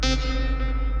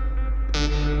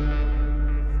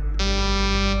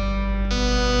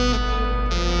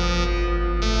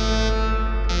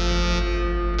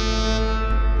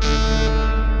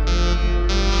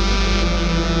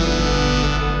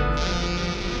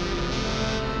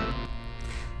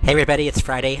Hey everybody, it's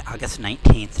Friday, August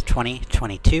 19th,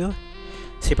 2022.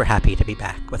 Super happy to be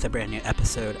back with a brand new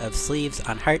episode of Sleeves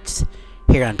on Hearts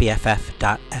here on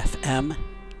BFF.fm.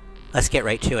 Let's get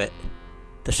right to it.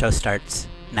 The show starts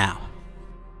now.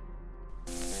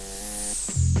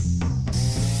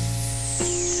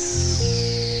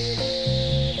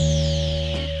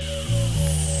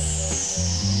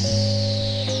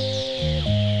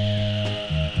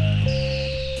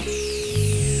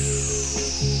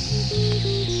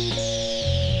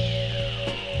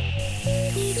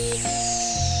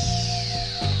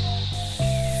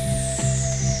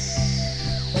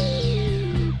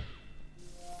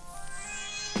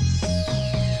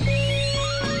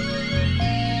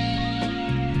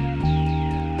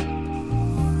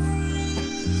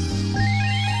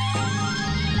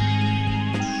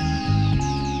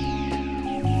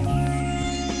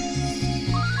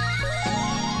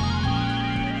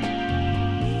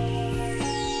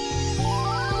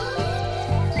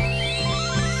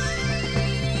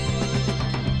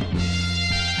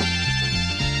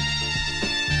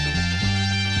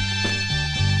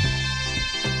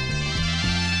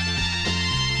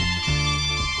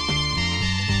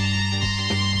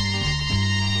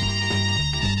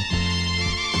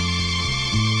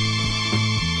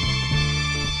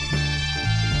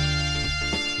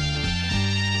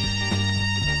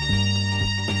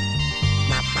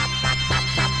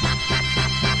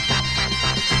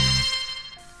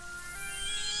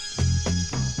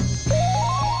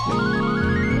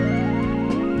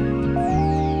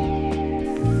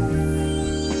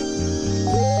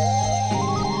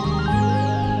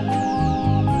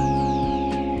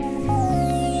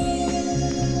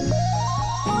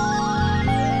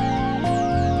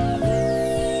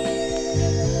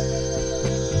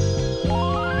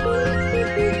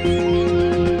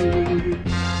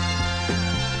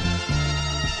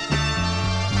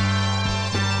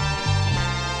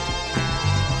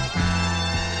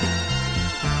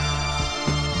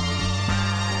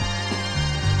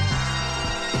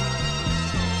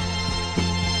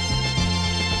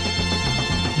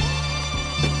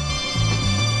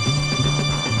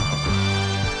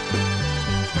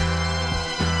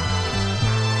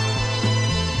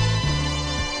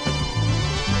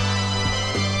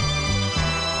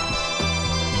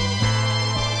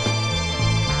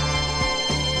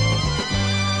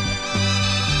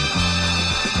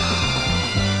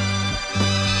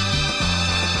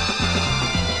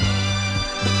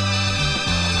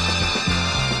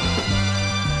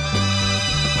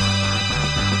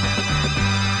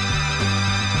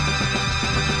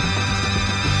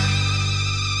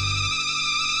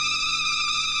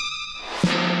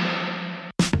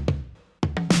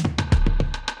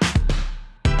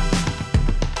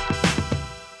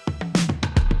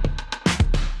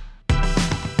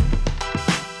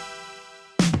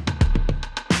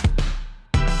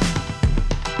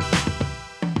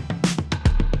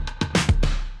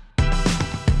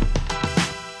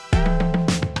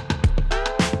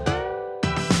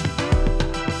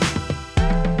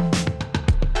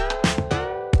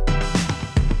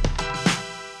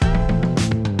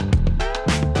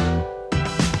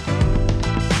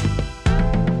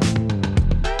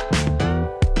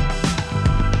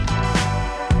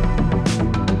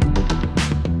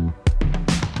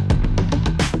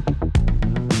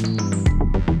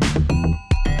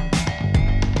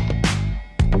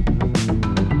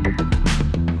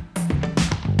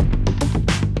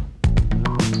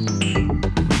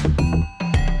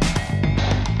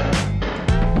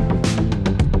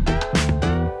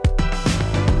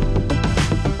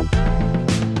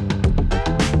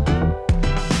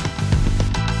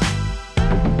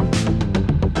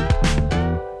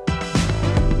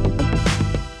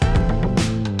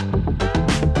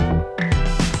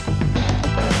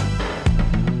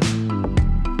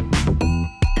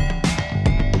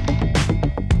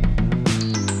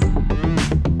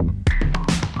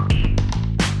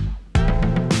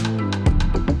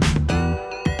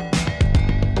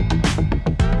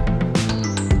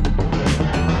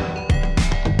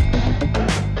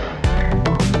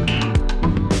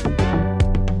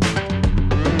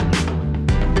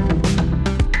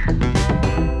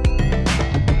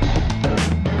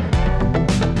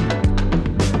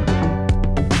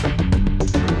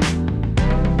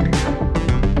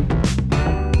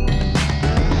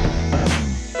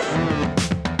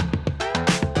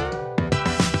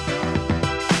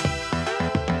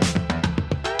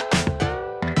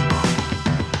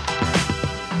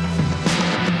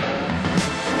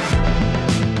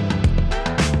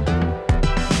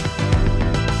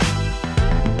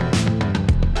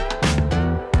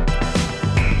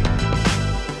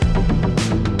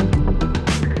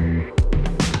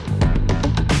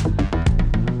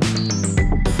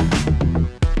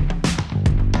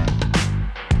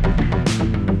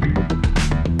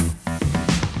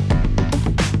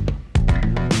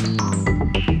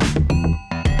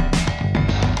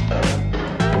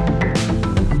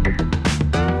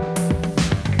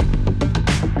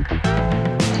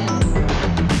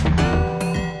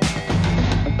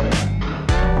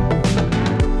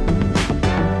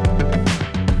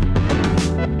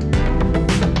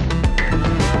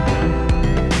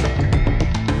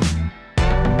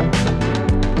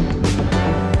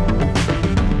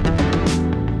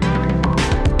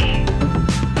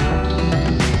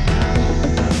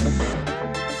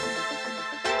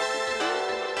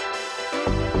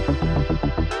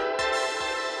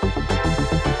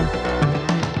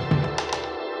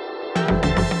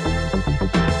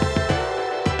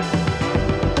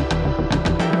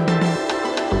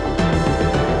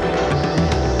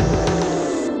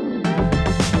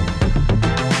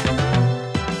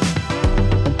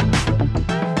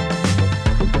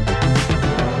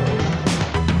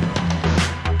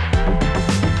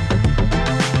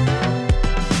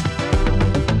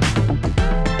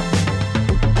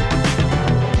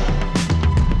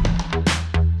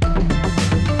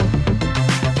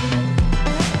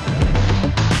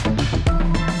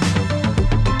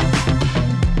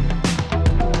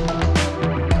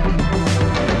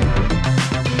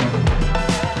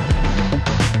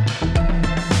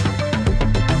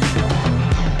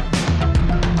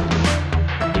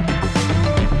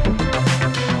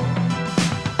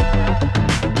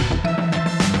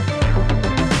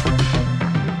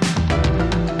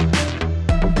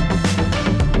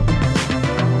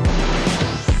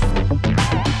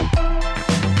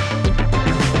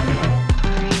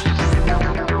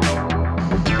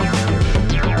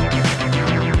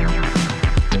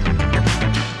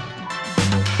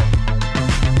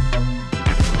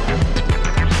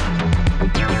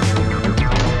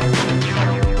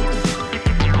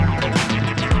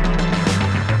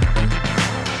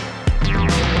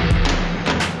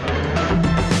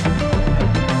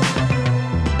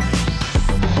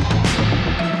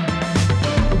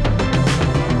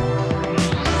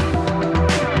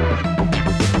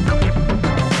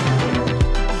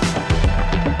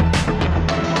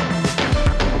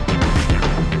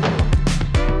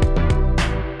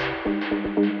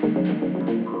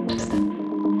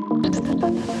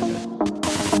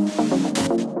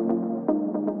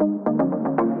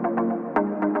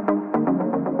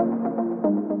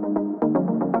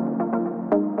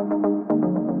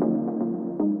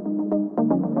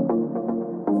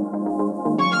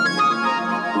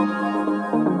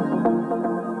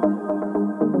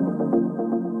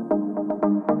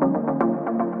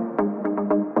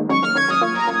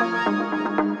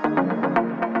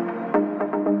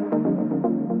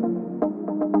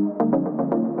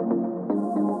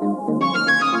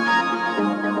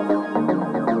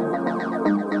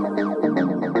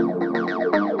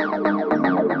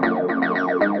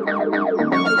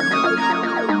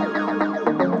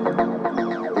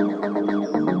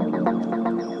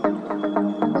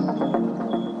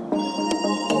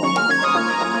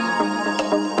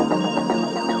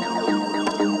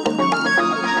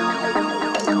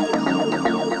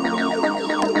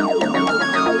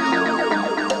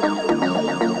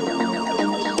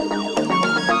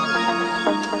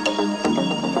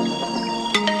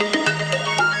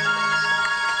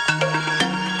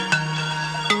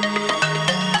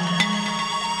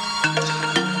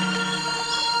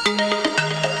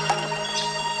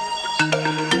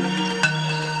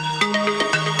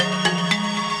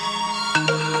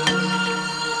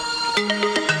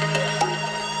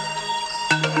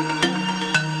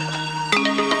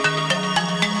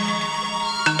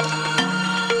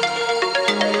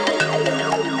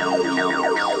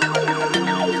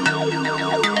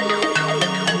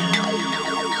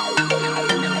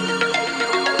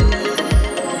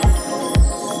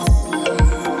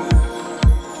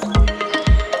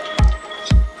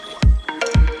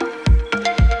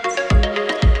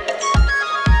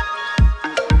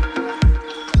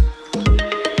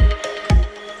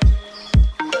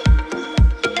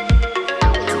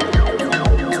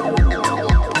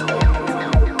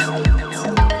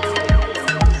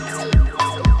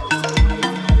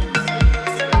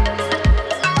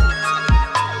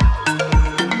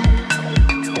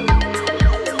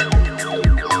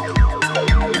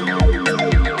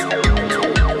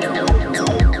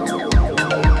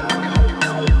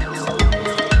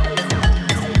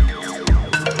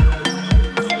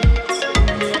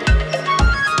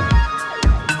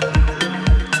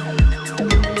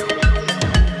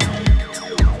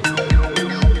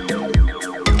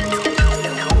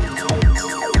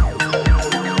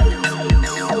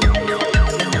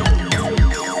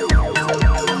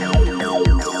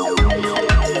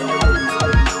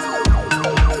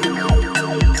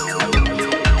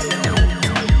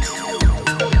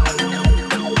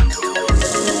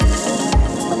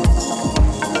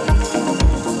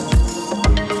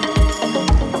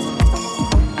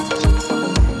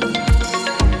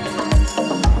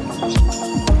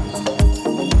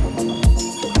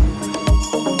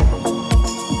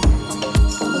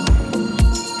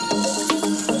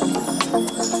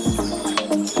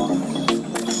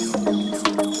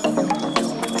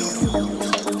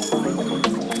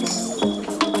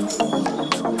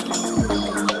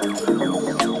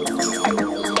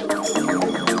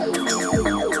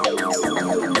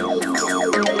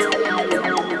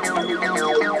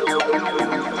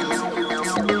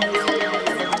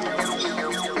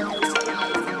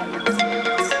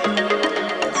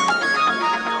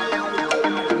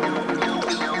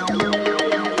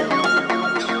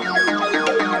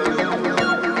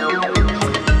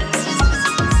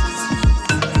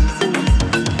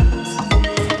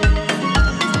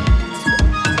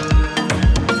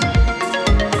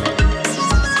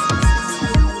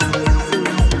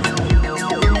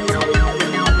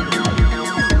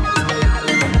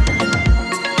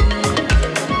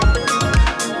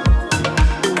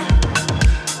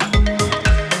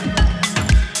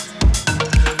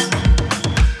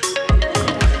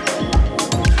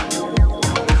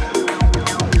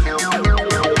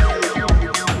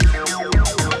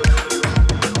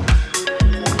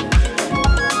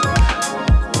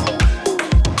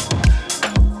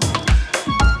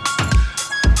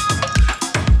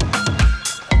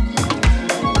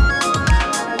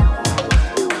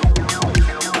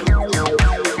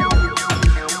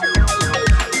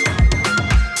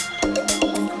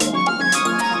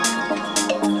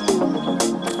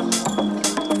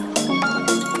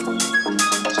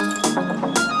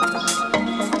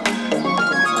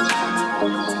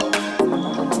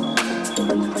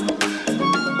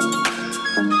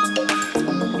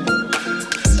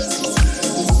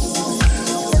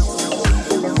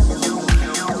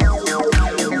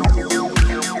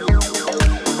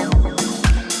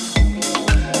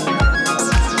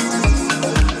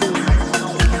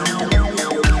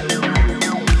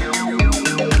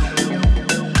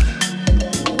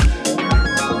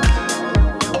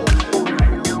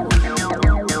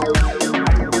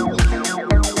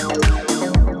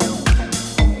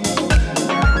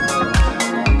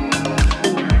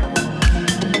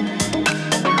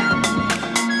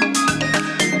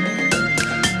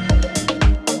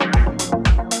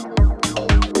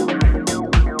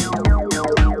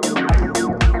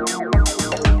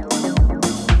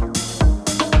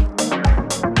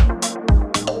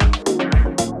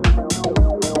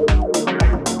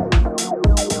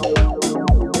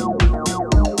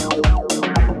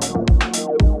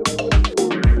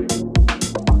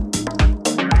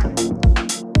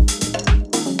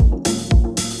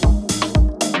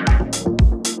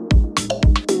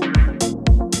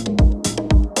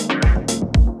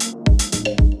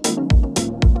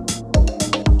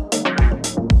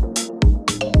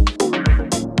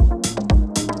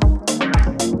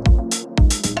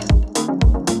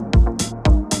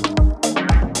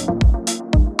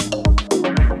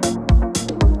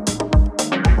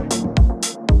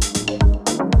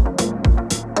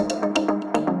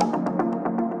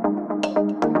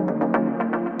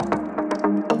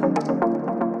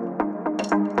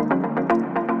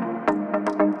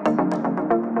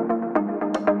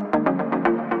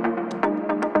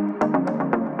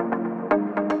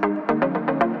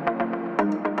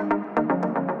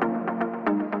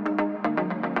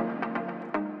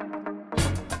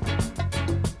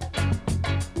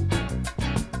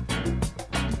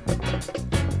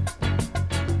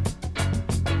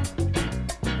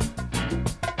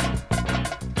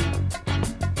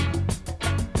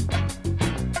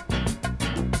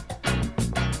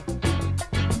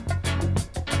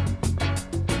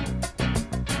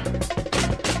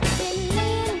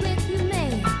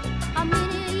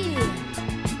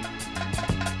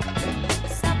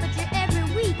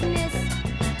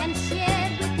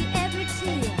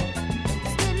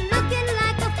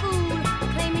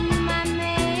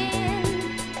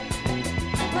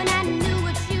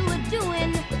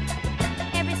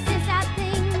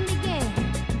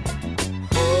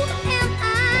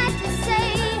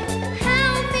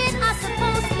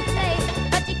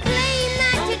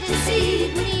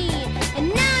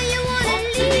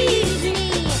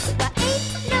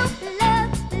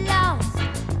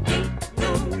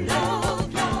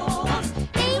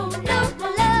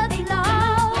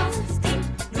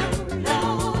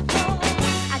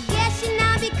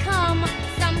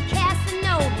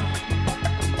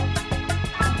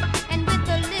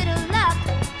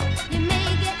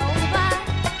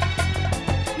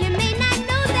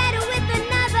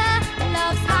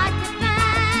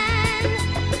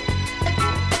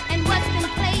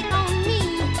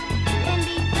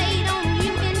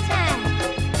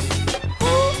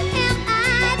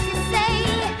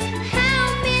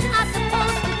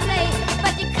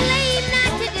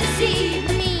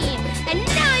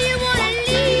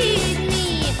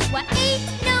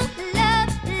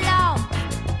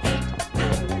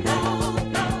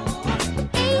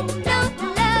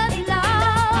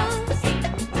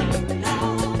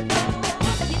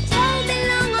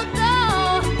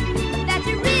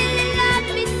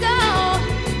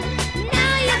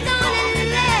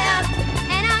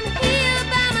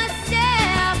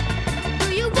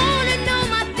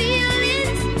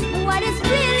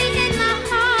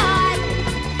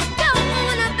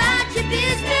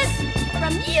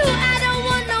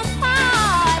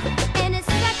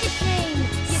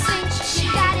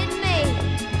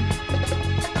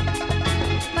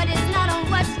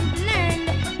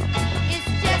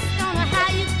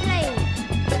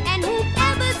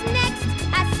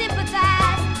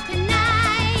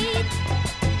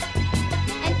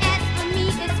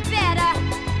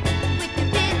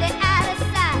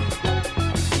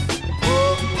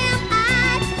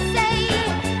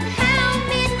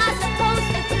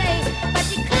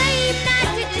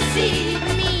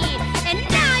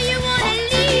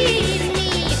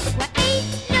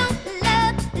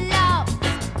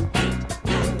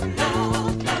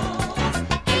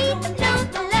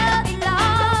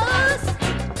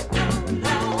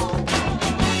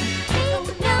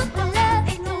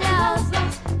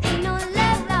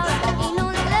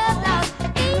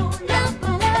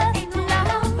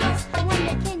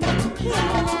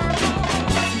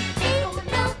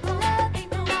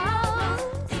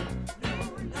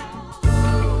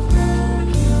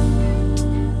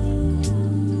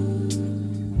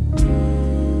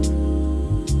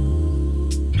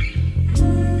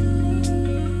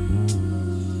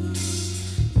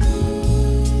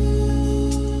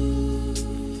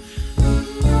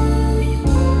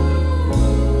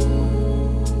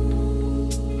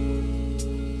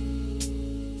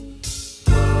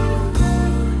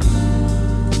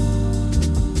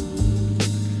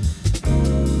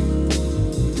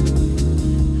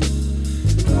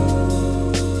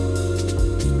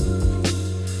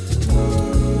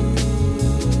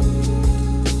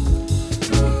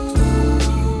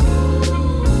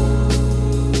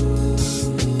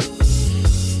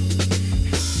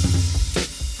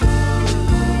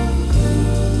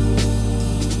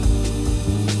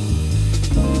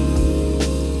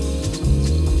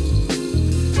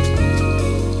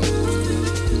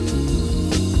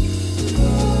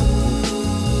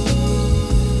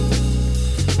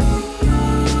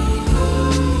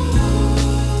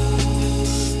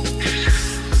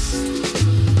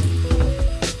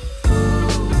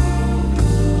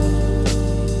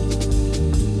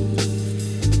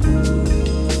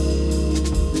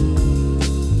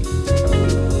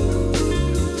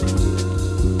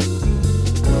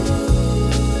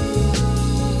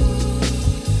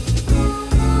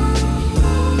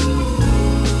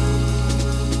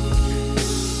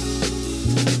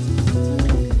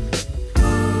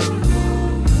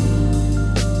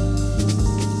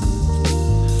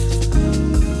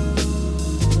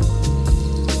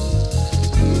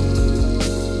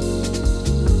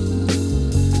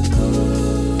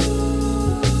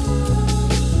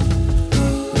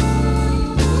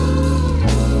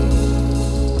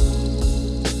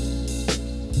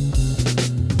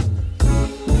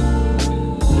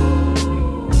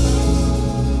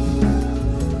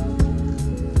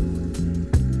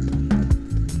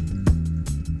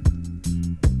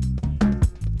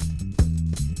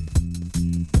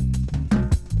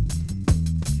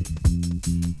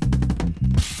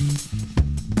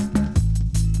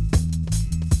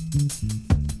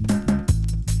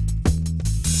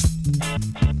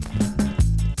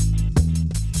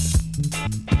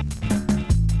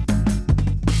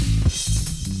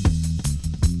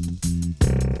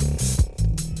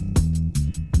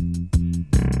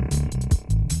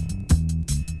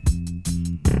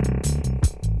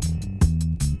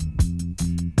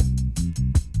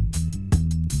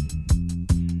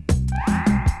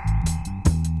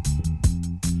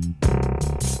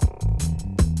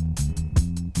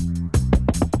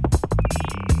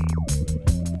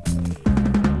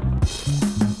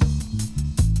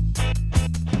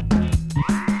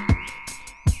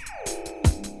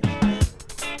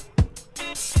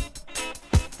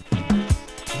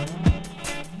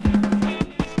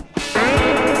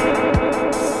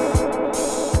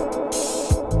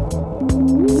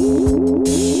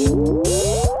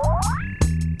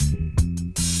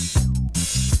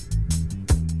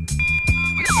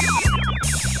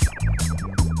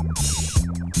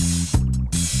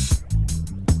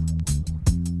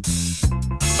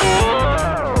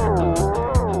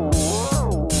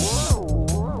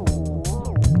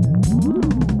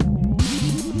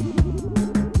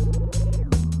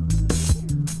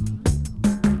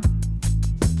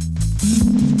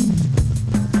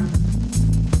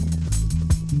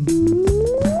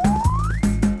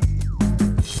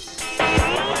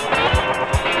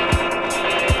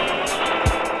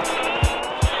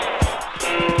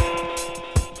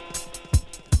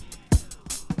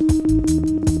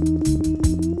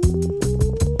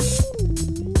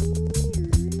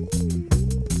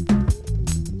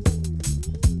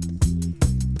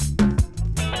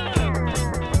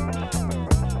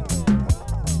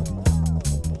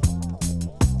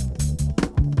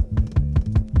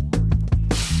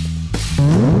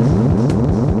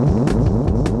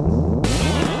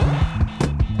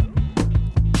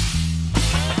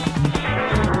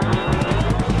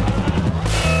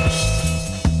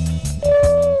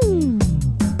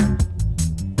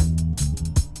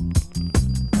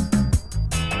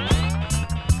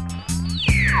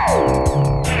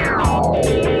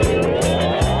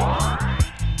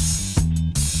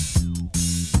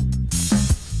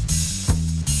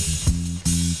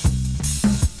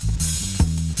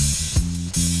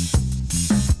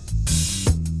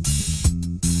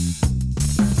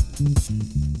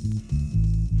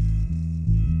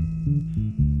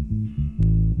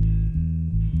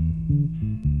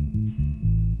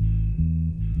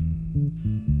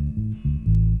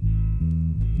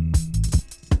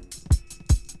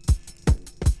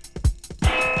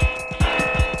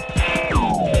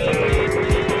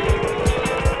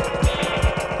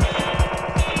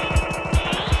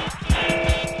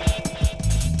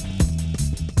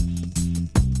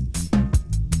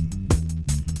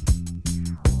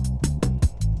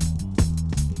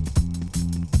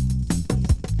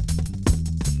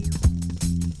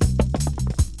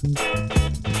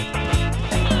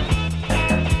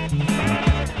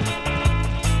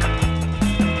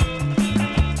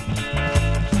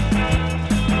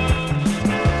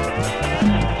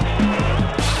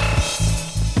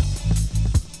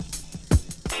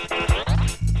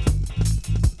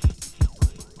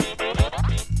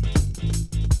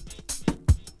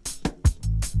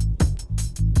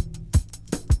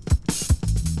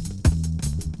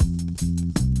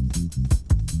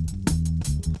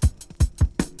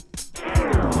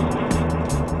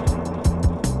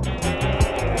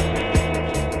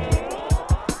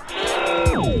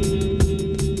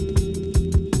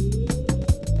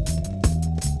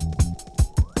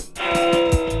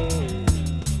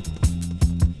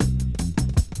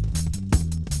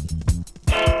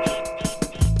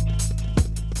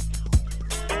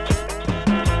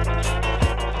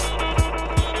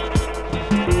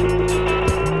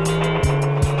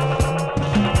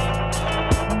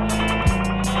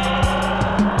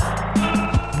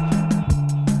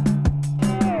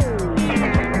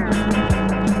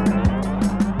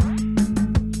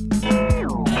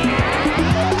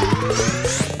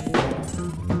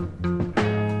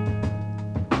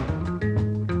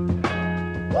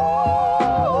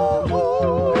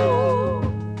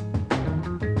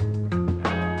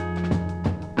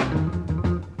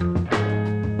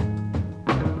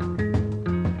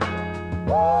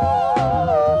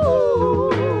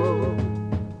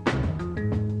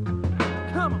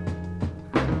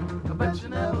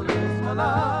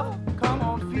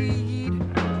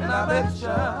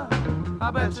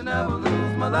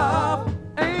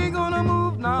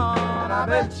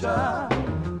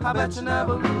 I bet you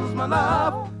never lose my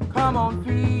love. Come on,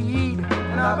 feed.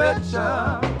 And I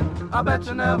bet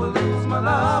you never lose my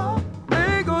love.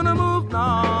 Ain't gonna move, no.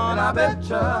 And I bet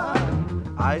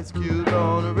ice cubes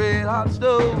on a red hot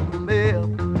stove and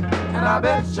milk. And I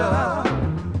bet ya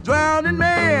drowning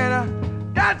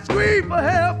man got screamed for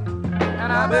help.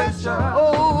 And I bet ya,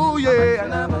 oh yeah, I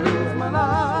never lose my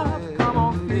love. Come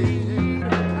on, feed.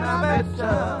 And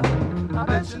I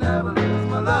bet you never lose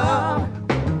my love.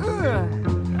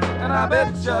 And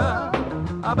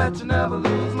I bet you never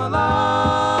lose my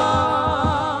love.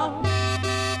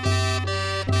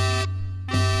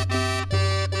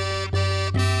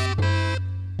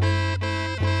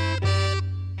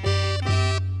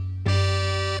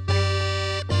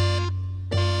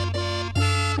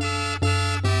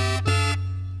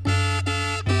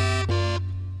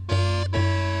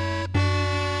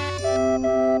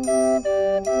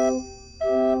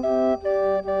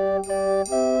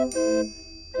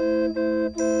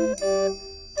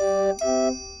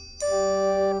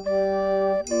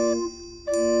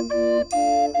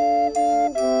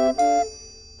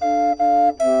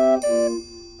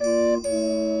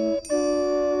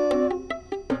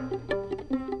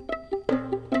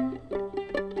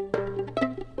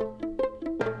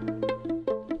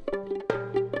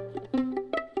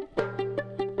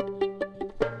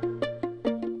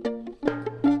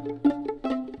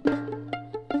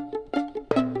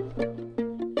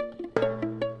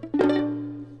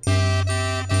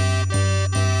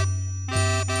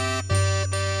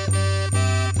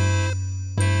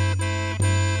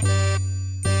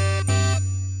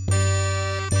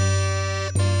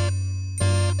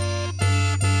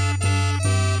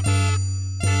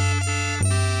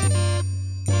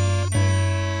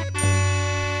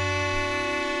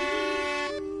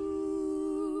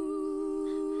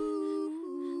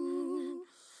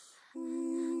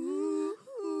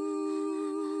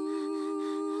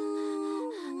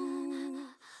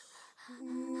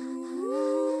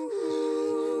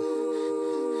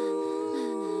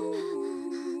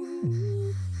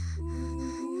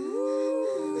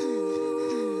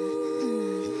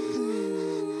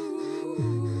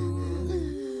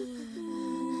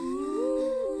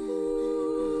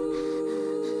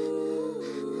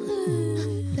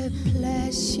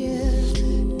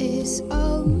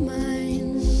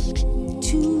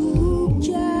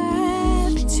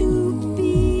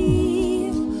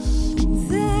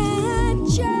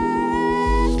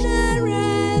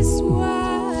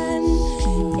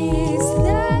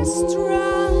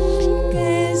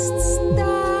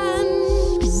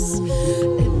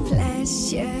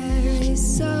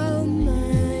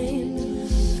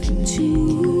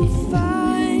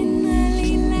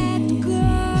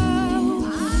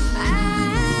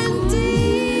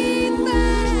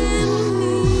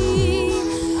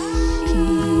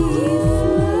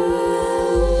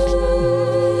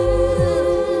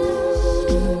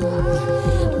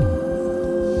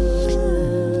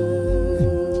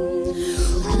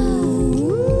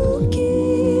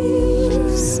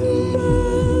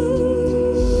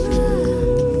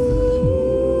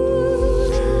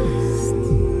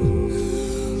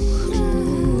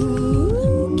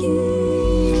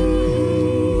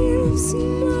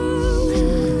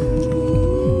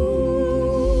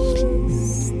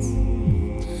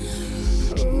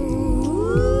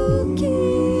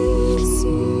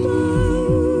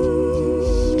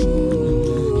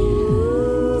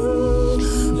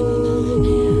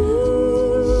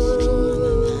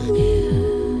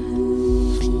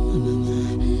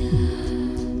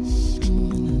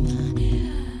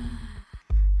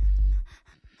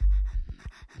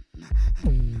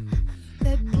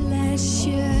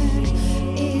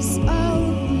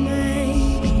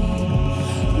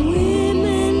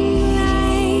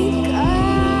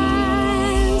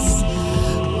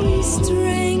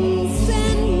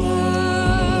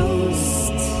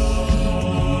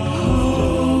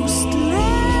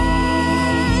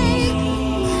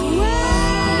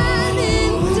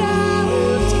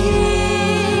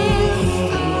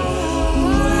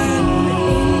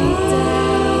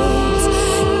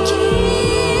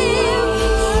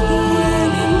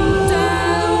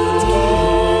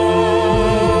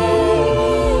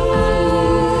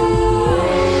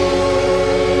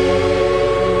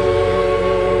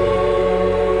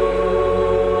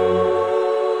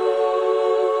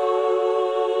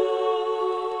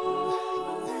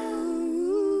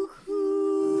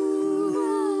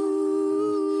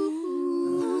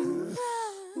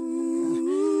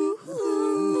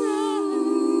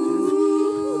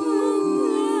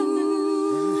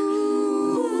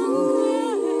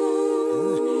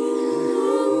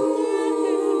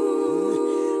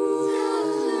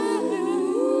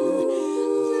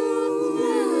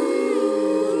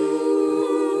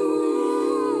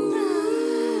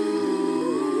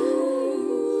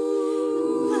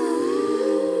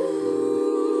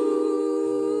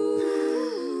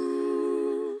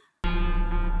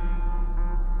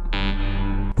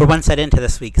 We're one set into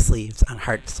this week's Sleeves on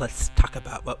Hearts. Let's talk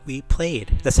about what we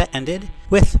played. The set ended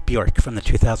with Bjork from the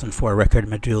 2004 record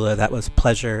Medulla. That was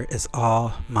Pleasure Is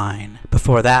All Mine.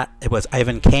 Before that, it was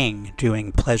Ivan Kang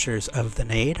doing Pleasures of the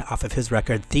Nade off of his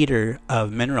record Theater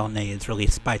of Mineral Nades,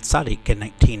 released by Tzadik in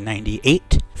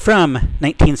 1998. From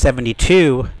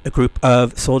 1972, a group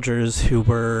of soldiers who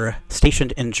were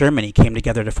stationed in Germany came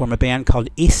together to form a band called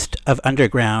East of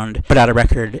Underground, put out a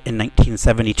record in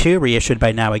 1972, reissued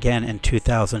by Now Again in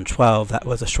 2012. That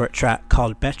was a short track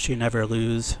called Bet You Never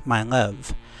Lose My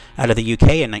Love. Out of the UK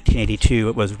in 1982,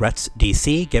 it was Ruts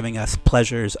DC giving us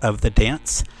Pleasures of the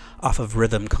Dance off of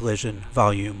Rhythm Collision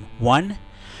Volume 1.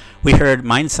 We heard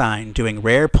Mindsign doing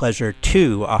Rare Pleasure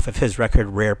 2 off of his record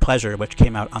Rare Pleasure, which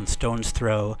came out on Stone's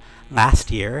Throw last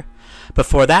year.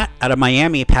 Before that, out of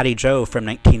Miami, Patty Joe from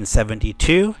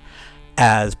 1972,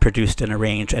 as produced and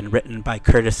arranged and written by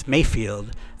Curtis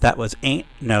Mayfield. That was Ain't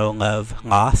No Love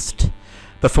Lost.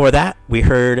 Before that, we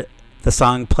heard the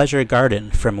song Pleasure Garden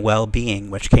from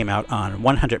Well-Being, which came out on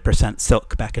 100%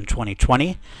 Silk back in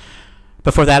 2020.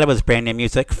 Before that, it was brand new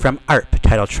music from ARP,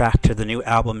 title track to the new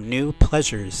album New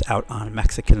Pleasures, out on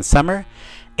Mexican Summer.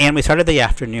 And we started the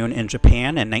afternoon in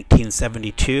Japan in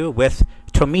 1972 with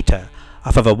Tomita,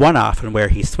 off of a one-off and where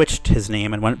he switched his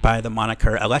name and went by the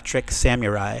moniker Electric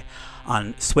Samurai.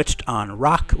 On Switched on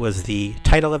Rock was the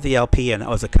title of the LP, and that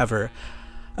was a cover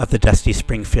of the Dusty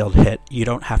Springfield hit You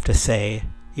Don't Have to Say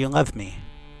You Love Me.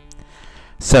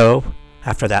 So,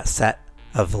 after that set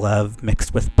of love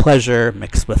mixed with pleasure,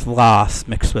 mixed with loss,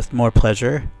 mixed with more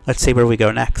pleasure, let's see where we go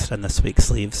next on this week's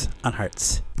Sleeves on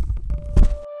Hearts.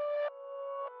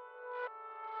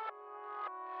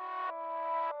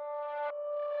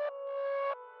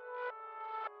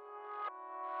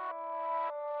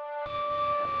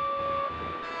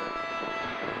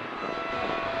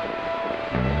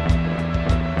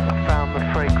 I found the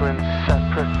fragrance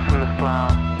separate from the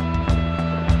flower.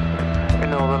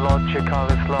 In all the logic I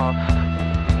was lost.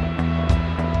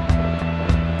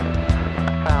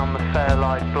 Found the fair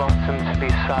light blossom to be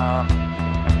sour.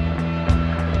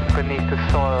 Beneath the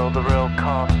soil, the real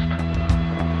cost.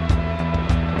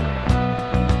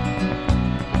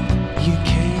 You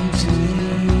came to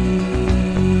me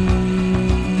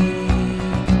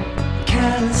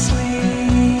carelessly.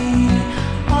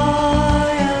 I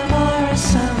am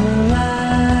Iris and the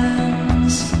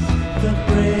lands. The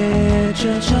bridge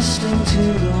adjusting to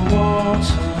the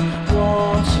water,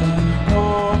 water,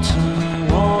 water.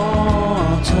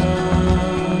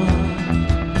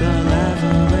 The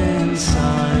level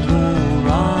inside will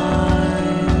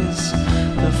rise,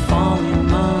 the falling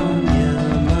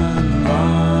monument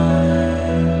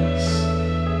rise.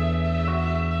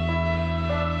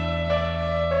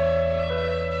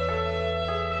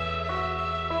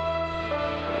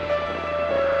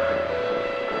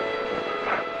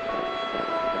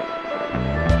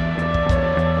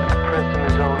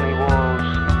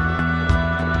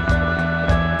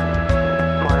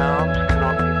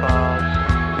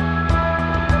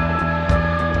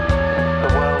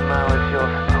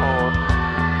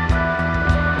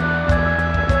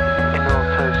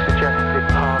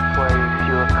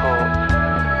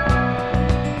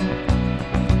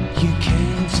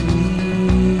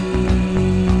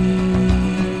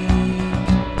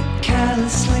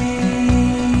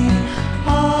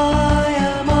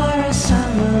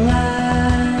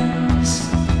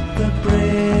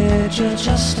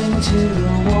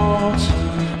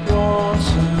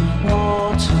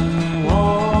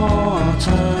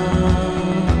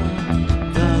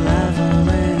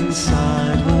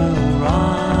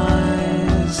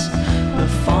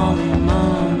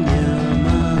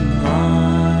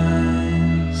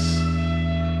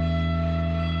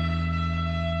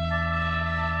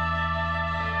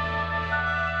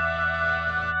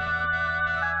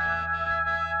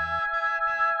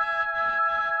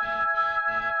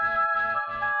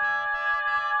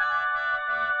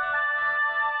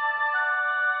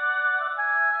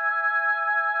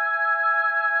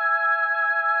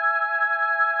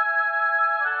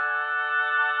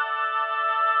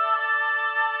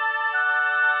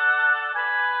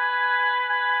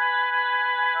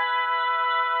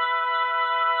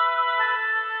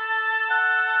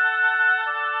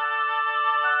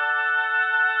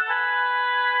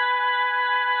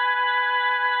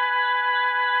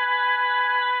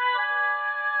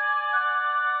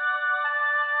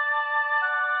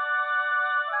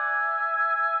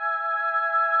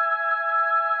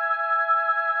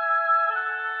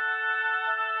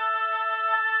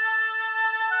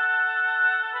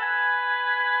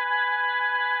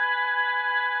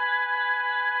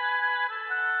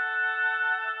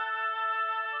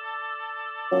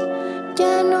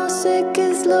 Ya no sé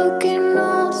qué es lo que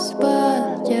nos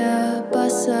vaya a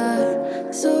pasar.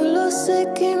 Solo sé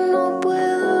que no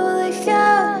puedo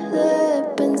dejar de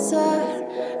pensar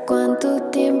cuánto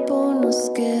tiempo nos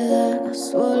queda.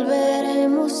 Nos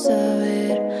volveremos a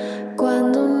ver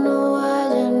cuando no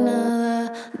haya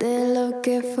nada de lo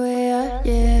que fue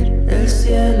ayer. El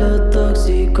cielo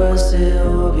tóxico hace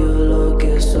obvio lo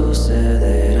que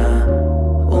sucederá.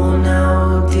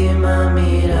 Una última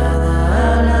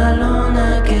mirada a la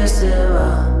luna que se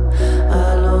va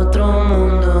al otro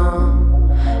mundo,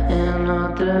 en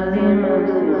otra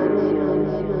dimensión.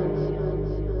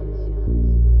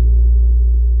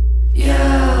 Y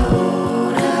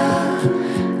ahora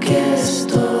que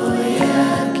estoy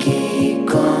aquí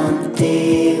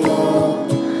contigo,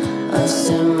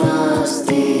 hace más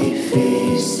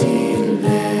difícil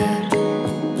ver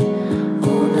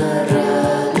una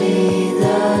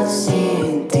realidad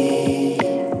sin ti.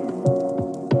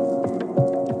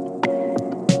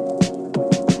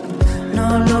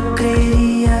 No lo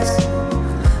creerías,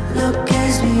 lo que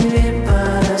es vivir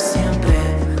para siempre.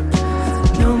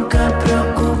 Nunca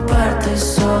preocuparte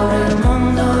sobre el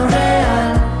mundo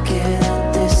real.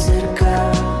 Quédate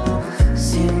cerca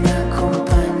si me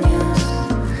acompañas.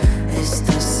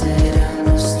 Esta será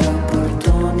nuestra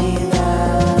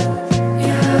oportunidad. Y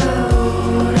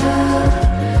ahora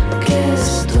que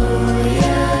estoy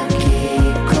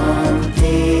aquí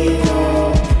contigo,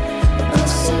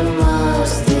 hace más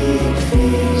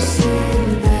difícil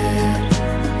ver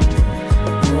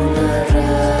una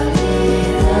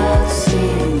realidad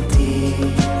sin ti.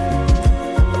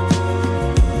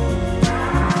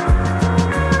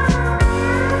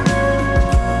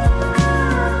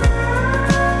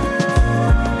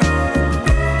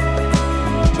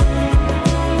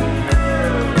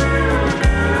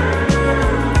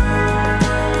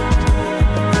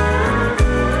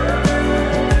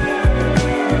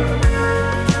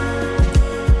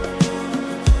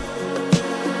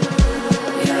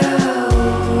 Y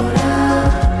ahora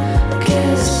que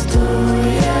estoy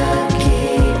aquí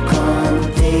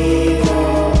contigo,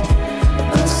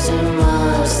 hace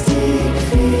más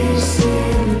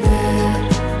difícil ver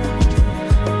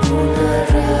una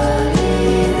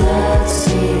realidad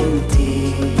sin ti.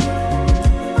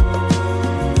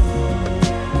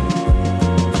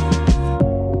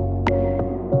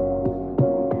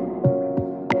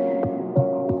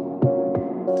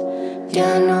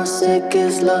 Ya no sé qué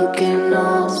es lo que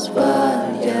nos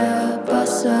vaya a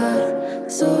pasar.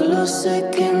 Solo sé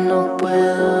que no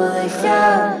puedo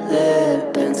dejar de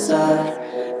pensar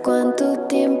cuánto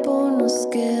tiempo nos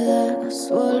queda. Nos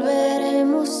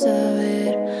volveremos a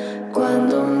ver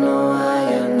cuando no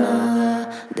haya nada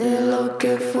de lo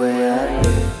que fue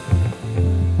ayer.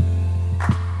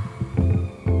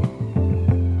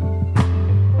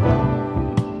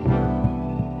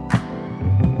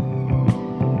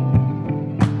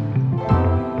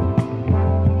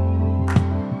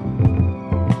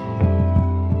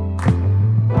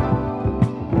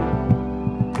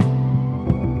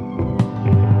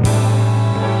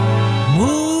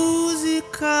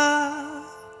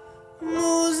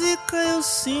 Música eu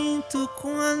sinto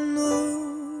com a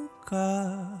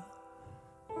nuca.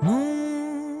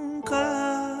 Nunca,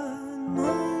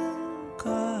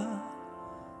 nunca,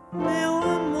 meu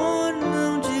amor,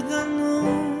 não diga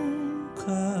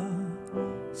nunca.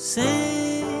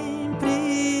 Sempre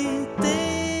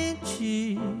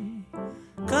tente,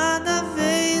 cada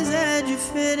vez é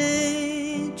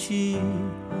diferente.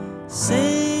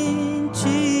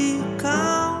 Sente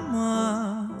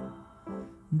calma,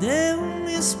 dê um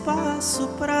espaço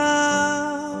pra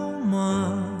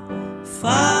alma.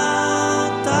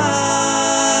 Falta,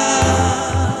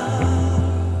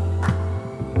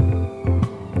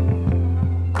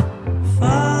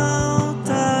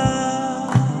 falta,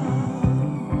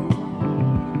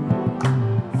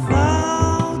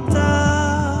 falta,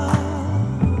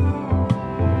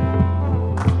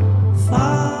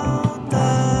 falta.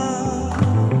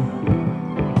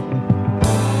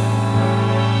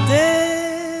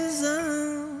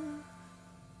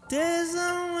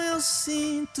 Tesão eu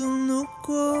sinto no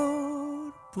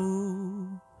corpo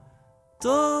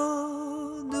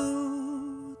todo,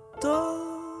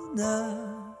 toda,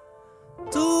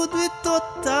 tudo e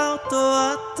total, tô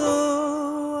à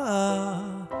toa.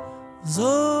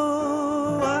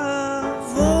 Zoa,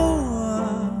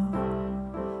 voa,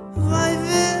 vai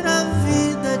ver a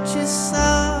vida te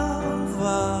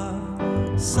salva.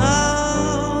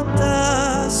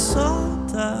 Salta,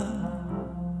 solta,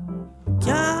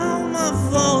 que a alma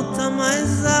volta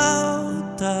mais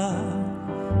alta.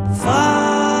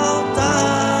 Falta,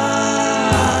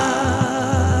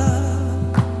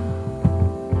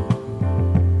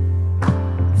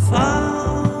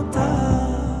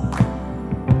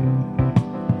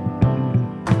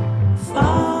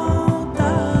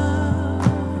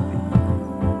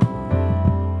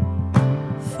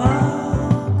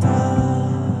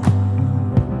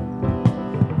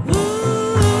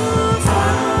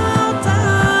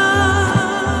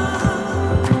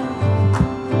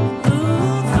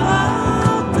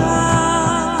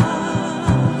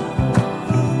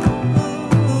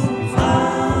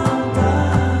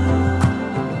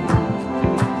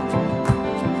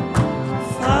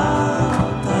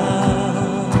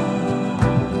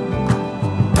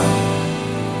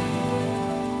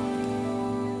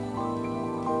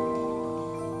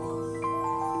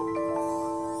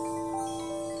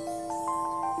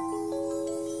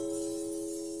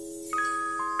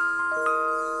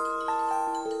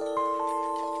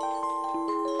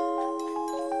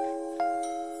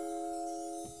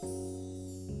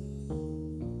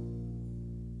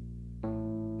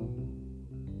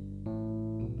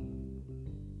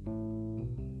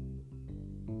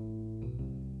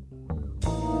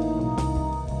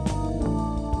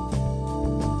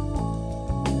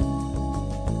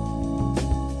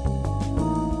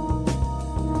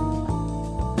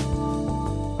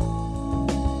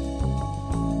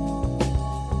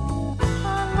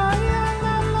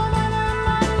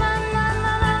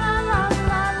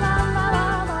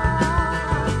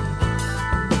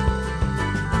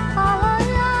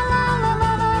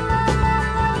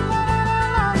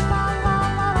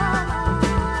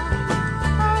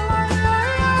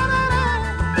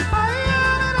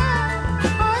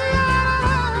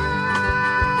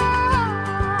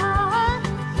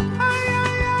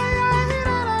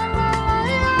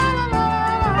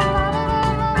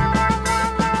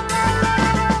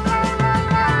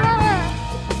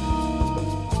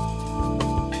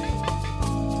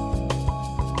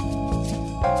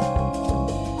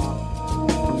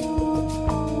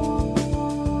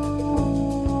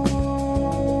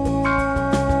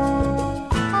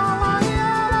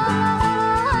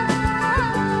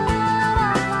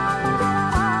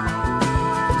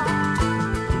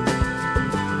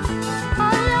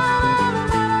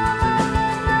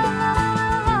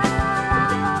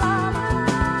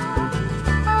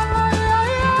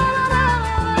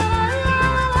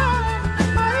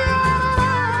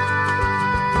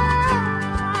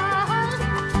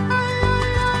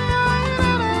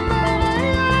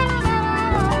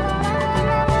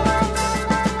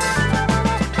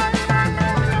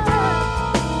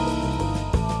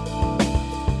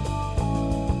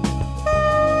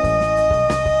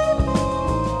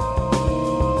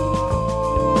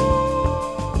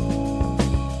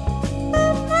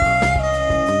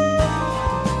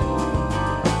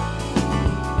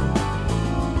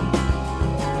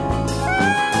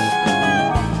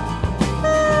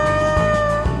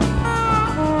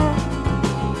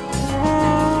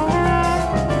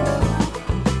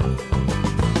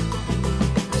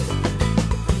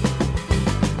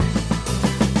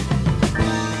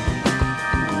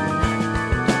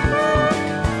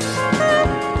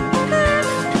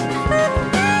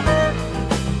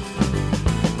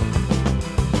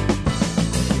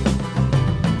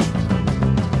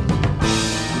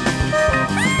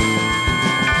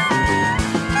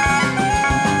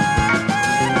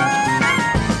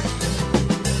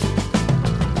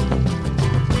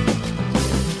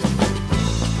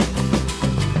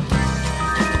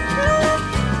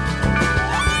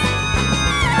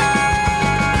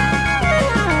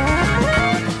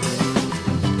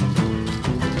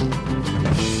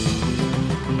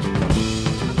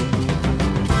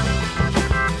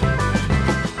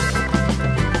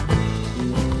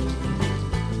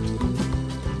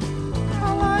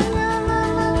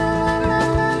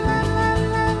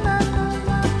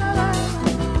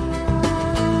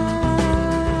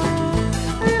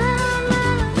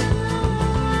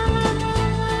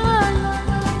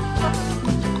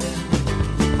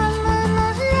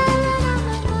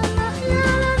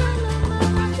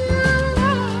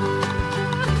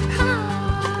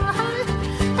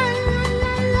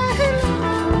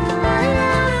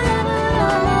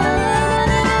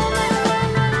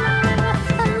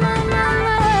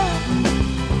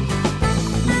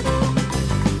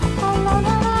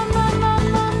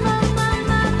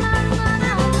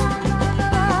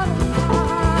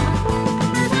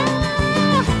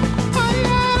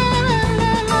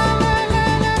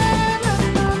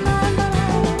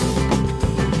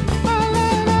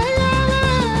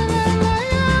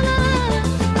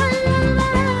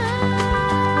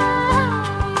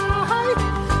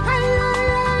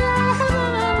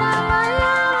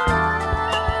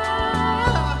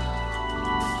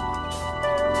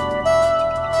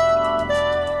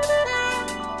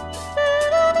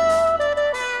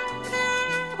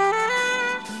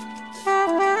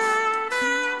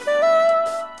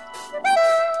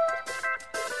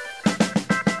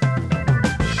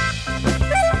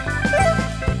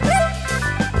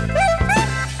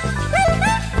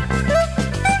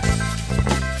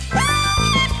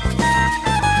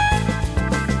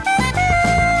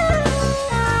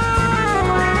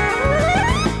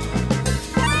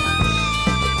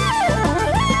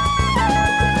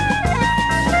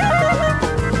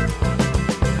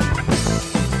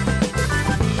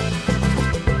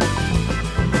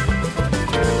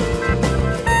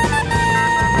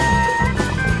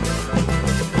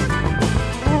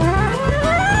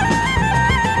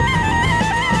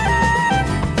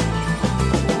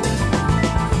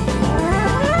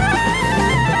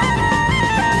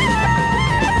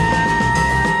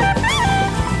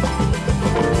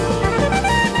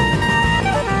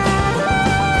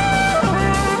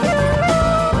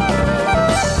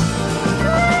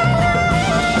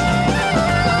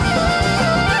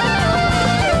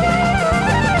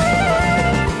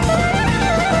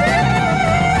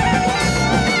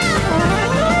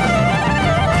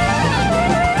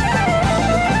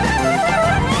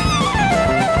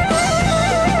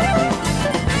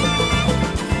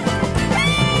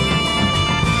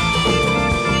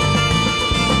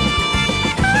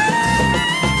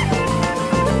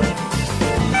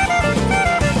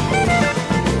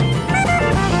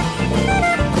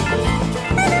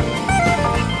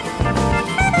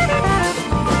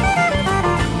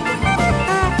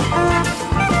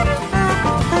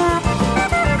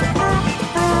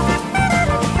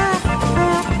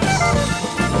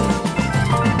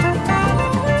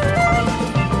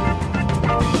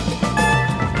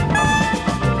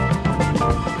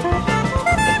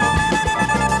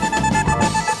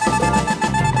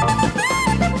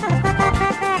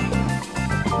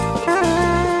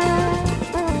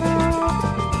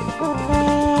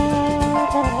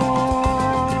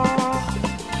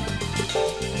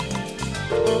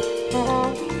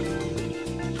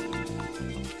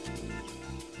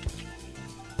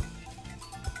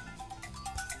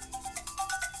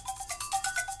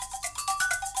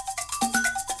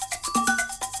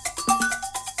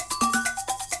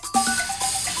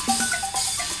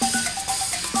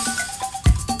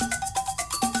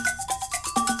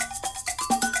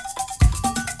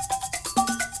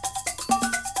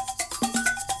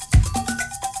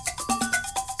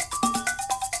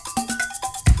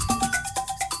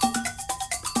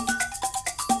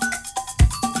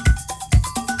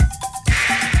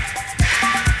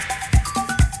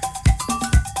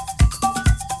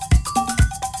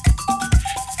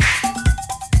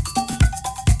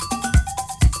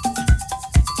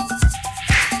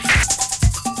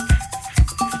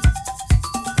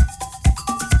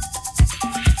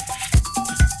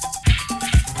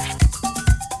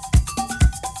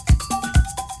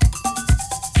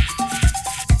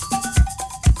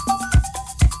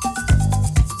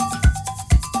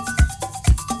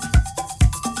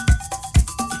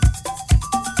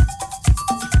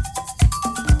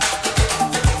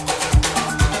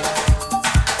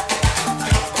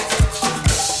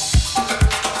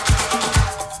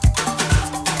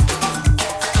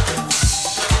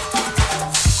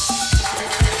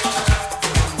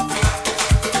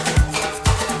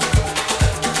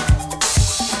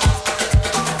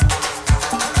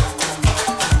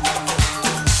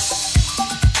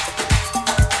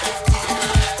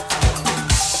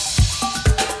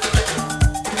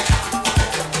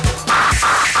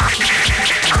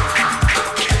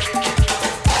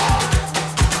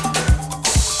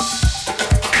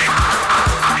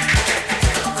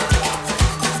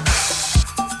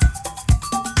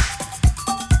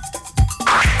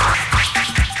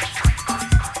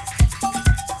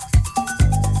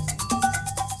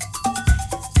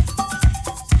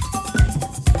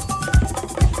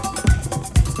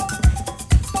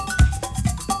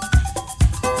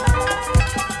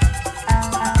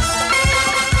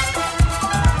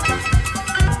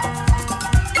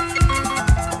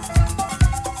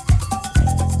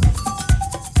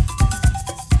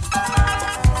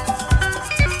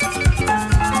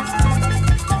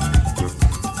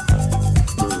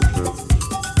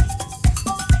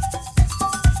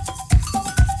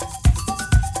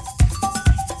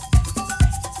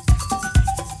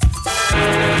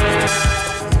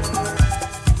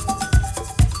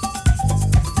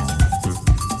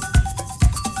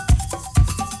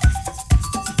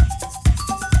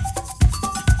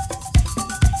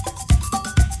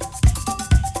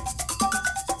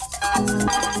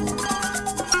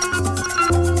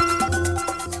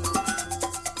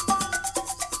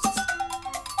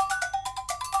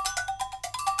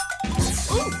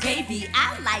 baby,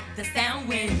 I like the sound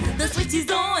when the switch is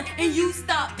on and you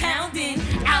start pounding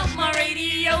out my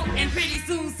radio, and pretty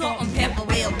soon Salt and Pepper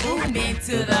will boom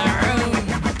into the room.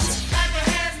 Clap your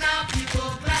hands now, people,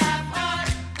 clap hard.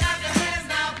 Clap your hands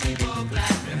now, people,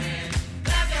 clap your hands.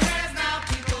 Clap your hands now,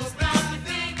 people, stomp your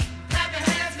feet. Clap your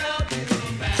hands now, people,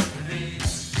 clap your feet.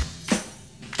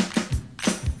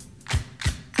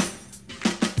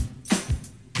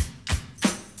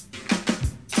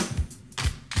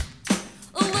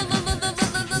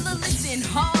 Listen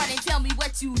hard and tell me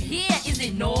what you hear. Is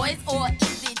it noise or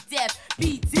is it deaf?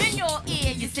 Beats in your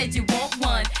ear, you said you want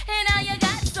one, and now you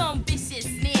got some vicious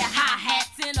snare,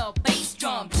 hi-hats and a bass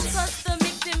drum. Plus the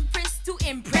mix and press to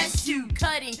impress you,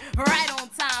 cutting right on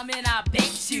time, and I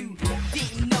bet you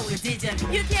didn't know it, did ya?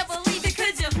 You can't believe it,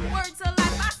 could ya? Word to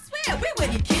life, I swear we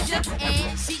wouldn't kid ya.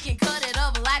 And she can cut it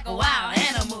up like a wild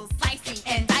animal, slicing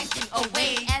and dicing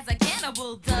away as a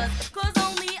cannibal does. Cause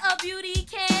only a beauty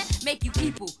can make you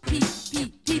people, people.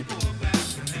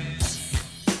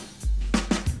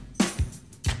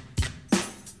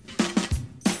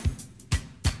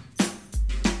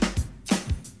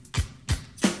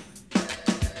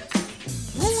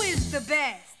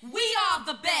 Best. We are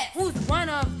the best. Who's one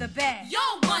of the best?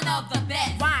 You're one of the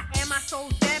best. Why am I so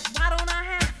deaf? Why don't I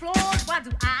have flaws? Why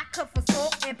do I cut for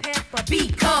salt and pepper?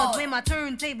 Because when my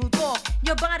turntable talk,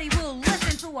 your body will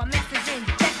listen to a message and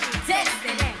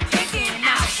testing and kicking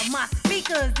out of my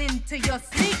speakers into your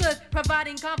sneakers,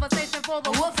 providing conversation for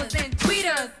the woofers and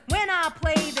tweeters. When I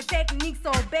play, the techniques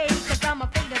obey, cause I'm a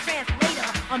fader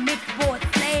translator, a mixed board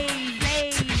slave.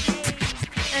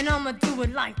 And I'ma do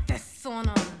it like this on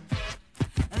 'em.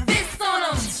 This on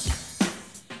 'em.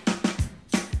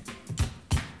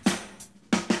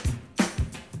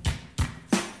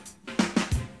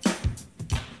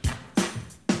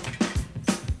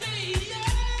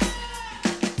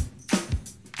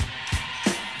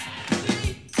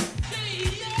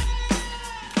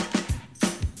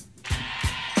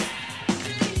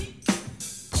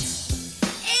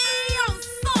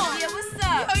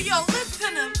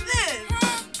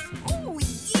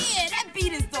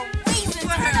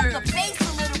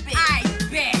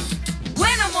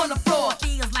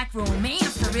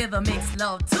 Rhythm makes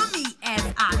love to me as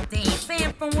I dance,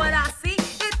 and from what I see,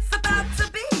 it's about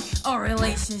to be a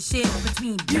relationship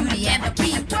between beauty and the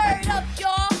beat. Word up,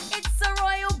 y'all! It's a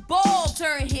royal ball.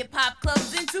 Turn hip-hop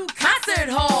clubs into concert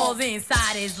halls.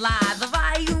 Inside is live, the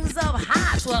volumes of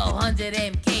high 1200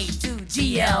 MK to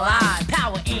GLI,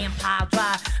 power and power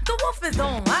drive. The wolf is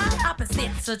online,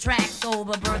 opposites attract, so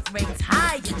the birth rate's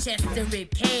high. Your chest and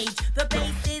rib cage, the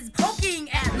bass is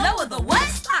poking at lower the what?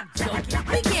 Stop joking,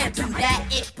 we can't do that.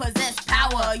 It possess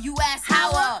power. You ask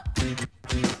how?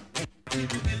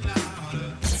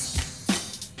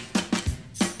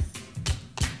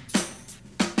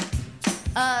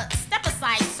 Step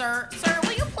aside, sir. Sir,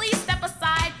 will you please step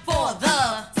aside for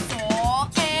the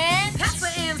Salt and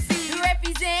Pepper MC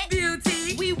represent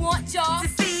beauty. We want y'all to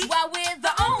see why we're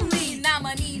the only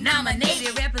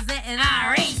nominated representing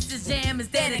our race. This jam is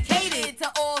dedicated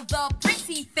to all the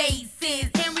pretty faces,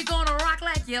 and we're gonna rock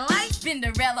like you like.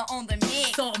 Cinderella on the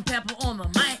mix, Salt and Pepper on the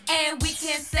mic, and we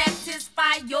can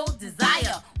satisfy your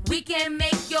desire. We can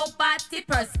make your body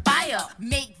perspire,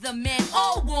 make the men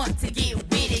all want to get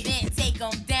with it, and take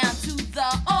them down to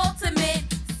the ultimate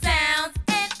sounds.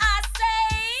 And I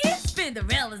say,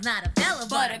 Cinderella's not a fella,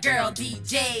 but a girl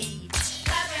DJ.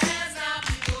 Clap your hands now,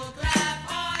 people, clap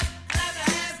hard. Clap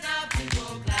your hands now,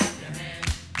 people, clap your hands.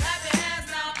 Clap your hands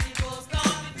now, people,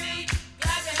 stomp your feet.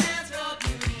 Clap your hands for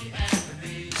beauty and the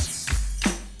beat.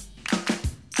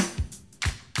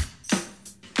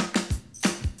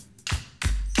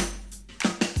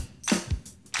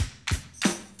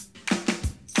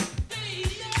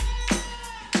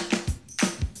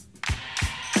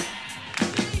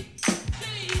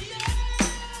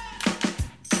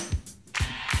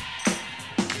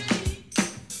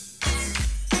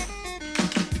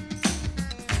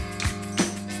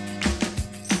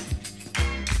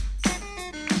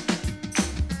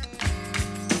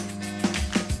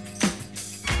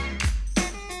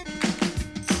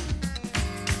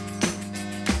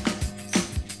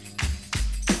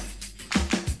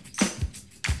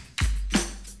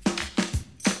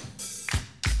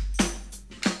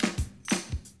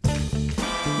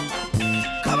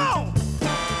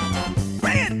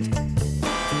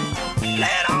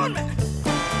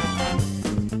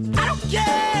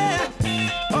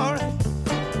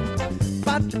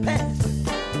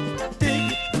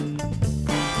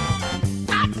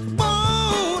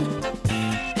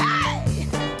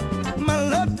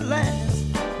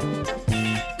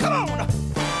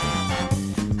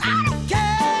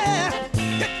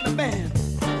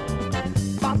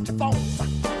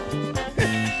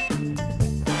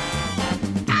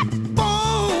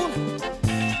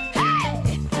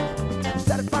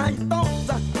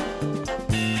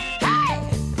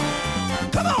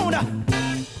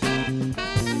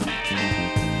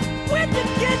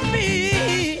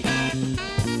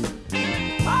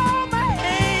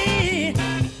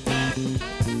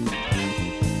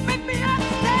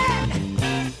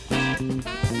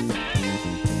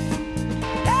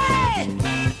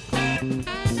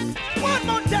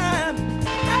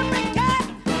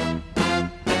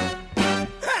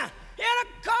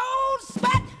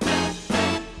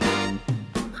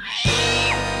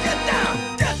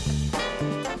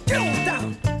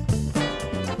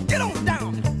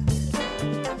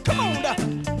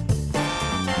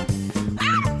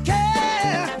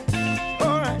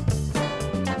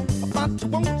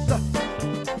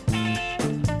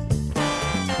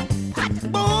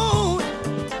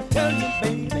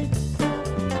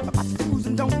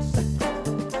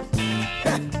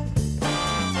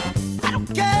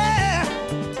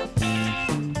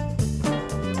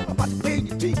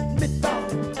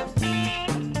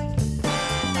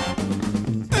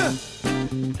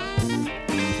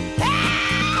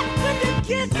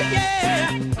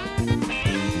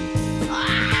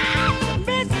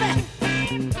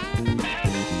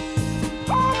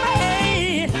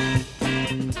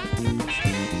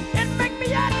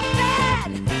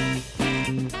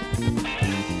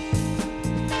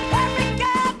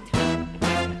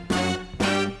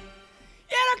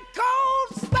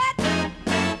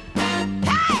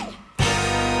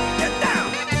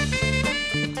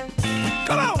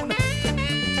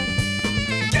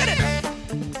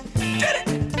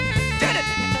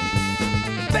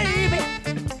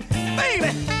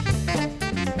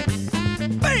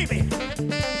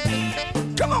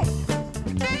 Come on.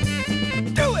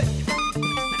 Do it.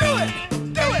 Do it.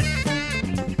 Do it.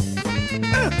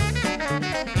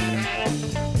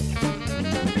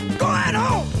 Go on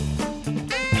home.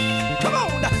 Come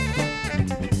on now.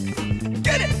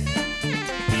 Get it.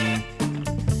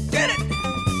 Get it.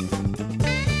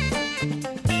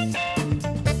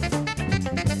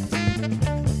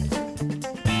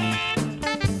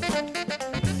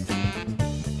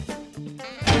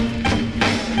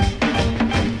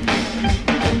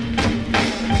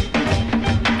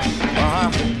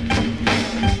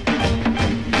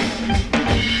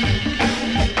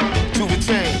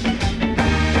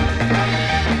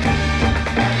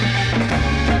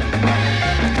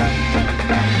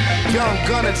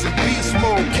 Gunners in beast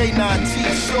mode, K9T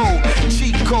show,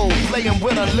 cheat code, playing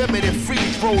with unlimited free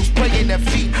throws, spraying their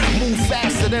feet, move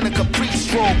faster than a caprice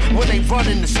stroke. When they run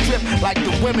in the strip like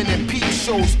the women in peep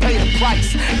shows, pay the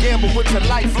price, gamble with your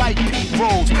life like Pete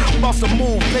Rose, bust a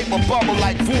move, paper bubble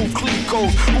like Veuve Clicquot,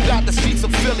 who got the streets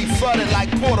of Philly flooded like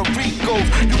Puerto Rico's.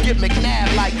 You get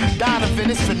McNabb like Donovan,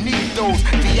 it's Finitos,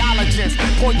 theologians,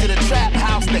 point to the trap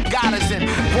house that got us in,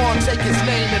 won't take his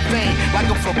name in vain like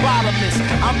a phlebotomist.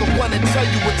 I'm the one that tell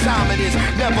you what time it is.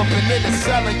 Never been into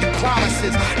selling you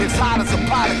promises. It's hot as a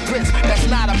pot of grits. That's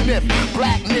not a myth.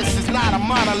 Blackness is not a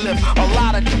monolith. A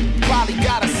lot of probably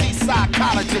gotta see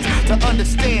psychologists to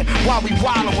understand why we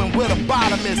wallowing where the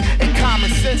bottom is. And common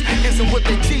sense isn't what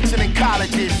they teaching in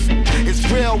colleges. It's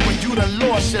real when you done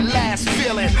lost your last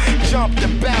feeling. Jumped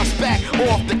and bounced back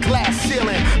off the glass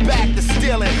ceiling. Back to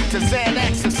stealing, to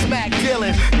Xanax and smack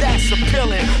dealing. That's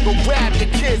appealing. Go grab your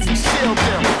kids and shield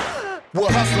them. Well,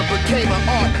 hustler became an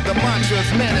art. The mantra is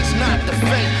managed, not the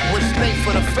faint. Which name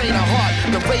for the faint of heart?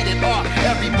 The rated art.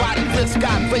 Everybody risk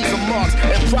got razor marks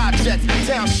and projects.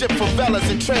 Township favelas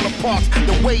and trailer parks.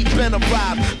 The way been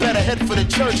arrived. Better head for the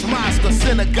church, mosque or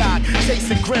synagogue.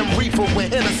 Chasing grim reaper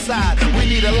with inside.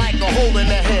 We need a like a hole in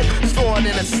the head, thorn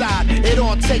in the side. It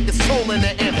all take its toll in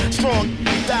the end. Strong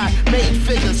died, made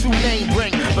figures who name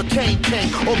ring. Became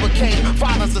king or became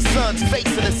fathers or sons.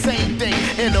 Facing the same thing.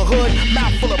 In the hood,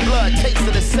 mouth full of blood.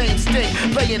 Tasting the same sting,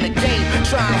 playing the game,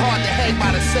 trying hard to hang by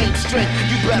the same string.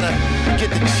 You better get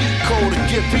the cheat code and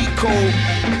get recode.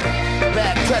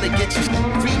 Bad credit, get your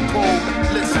repo.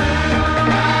 Listen.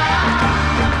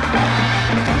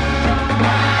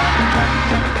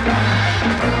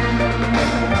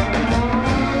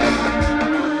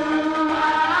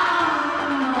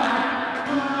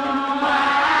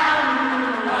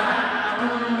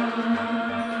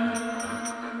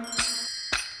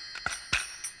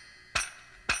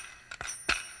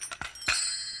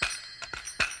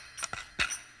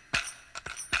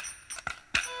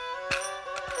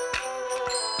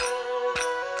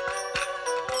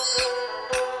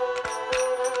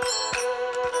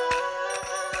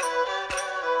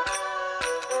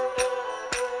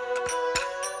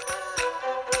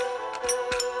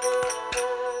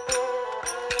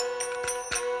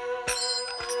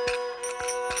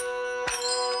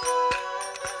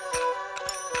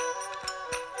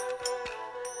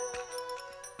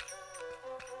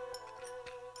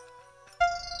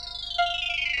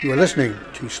 You are listening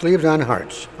to Sleeves on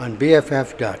Hearts on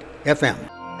BFF.FM.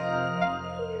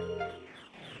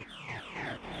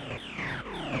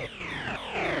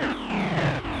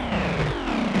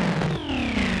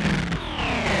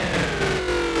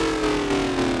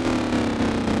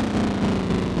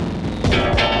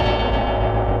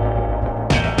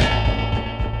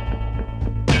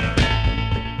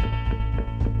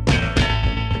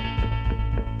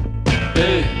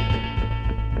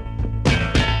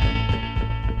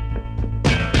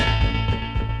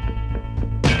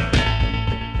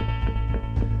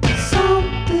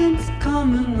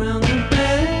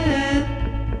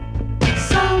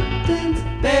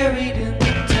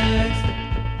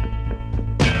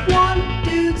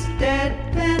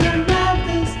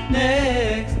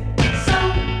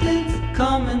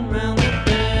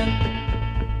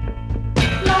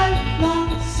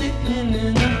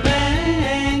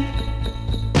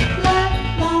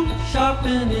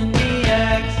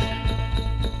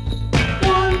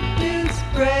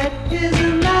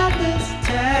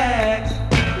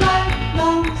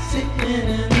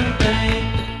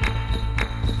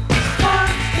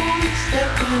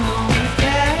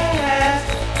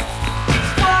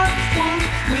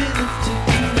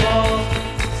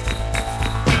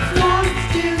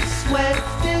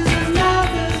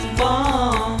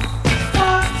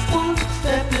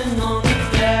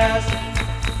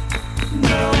 No.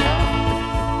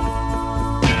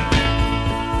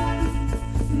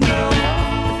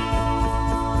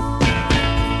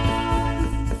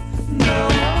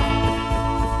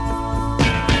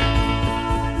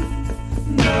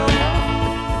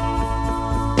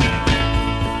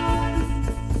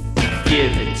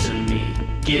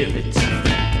 give it to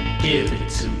me, give it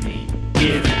to me,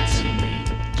 give it to me,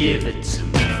 give it to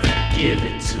me, give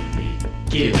it to me,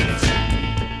 give it to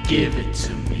me, give it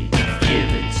to me, give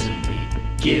it to me,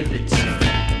 give it to me,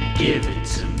 give it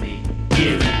to me,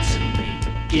 give it to me,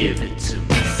 give it to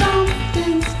me.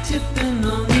 Something's tipping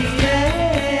on the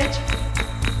edge.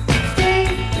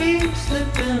 Daydream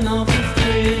slipping off the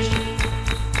bridge.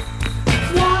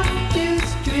 One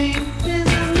dude's dream is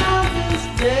another's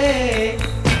day.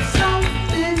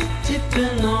 Something's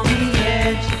tipping on the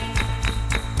edge.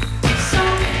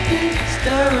 Something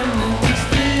stirring in the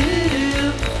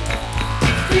still.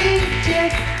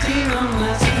 Reject here, I'm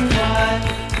asking why.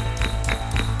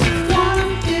 One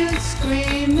dude's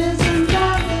scream is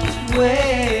another's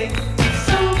way.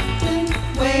 Something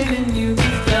waving you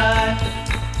goodbye.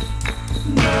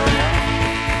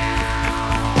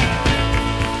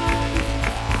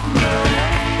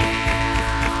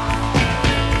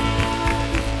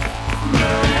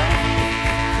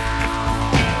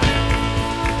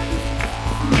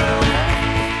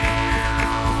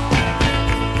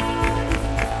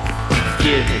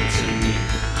 Give it to me,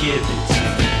 give it to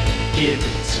me, give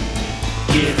it to me,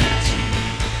 give it to me,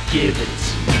 give it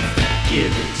to me,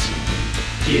 give it to me, give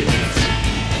it to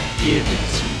me, give it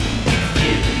to me,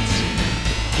 give it to me,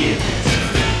 give it to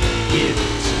me, give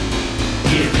it to me,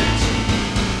 give it to me,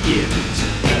 give it to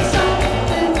me.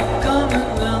 Something coming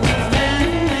round the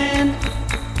bend.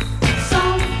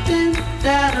 Something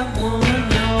that I wanna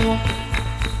know.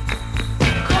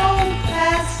 Cold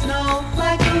as snow,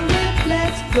 like a whip,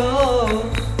 let's go.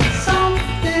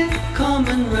 Something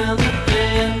coming round the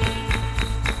bend.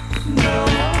 No.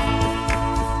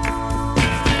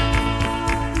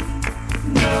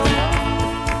 No.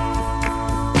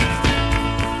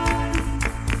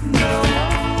 No.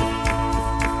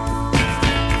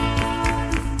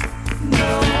 No.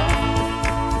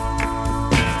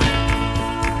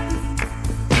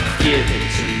 Give it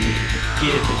to me,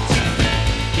 give it to me,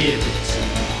 give it to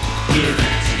me, give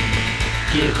it to me,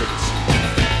 give it to me,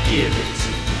 give it to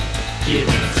me, give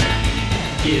it to me,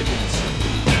 give it to me, give it to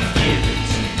me,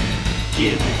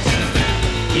 give it to me,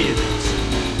 give it to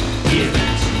me, give it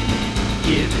to me,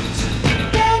 give it to me.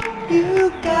 That you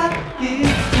got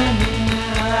it coming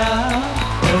out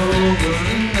over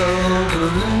and over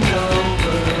and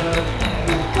over.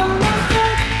 You're gonna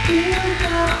get you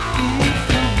got it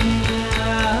coming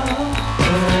out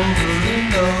over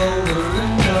and over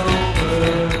and over.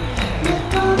 You're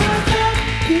gonna get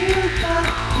you got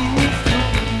it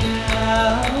coming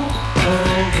out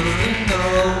over and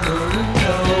over and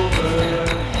over.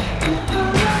 You're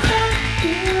gonna get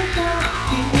you got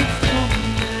it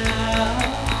coming out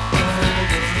over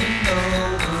and over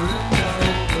and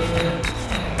over.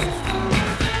 You're gonna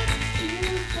get you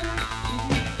got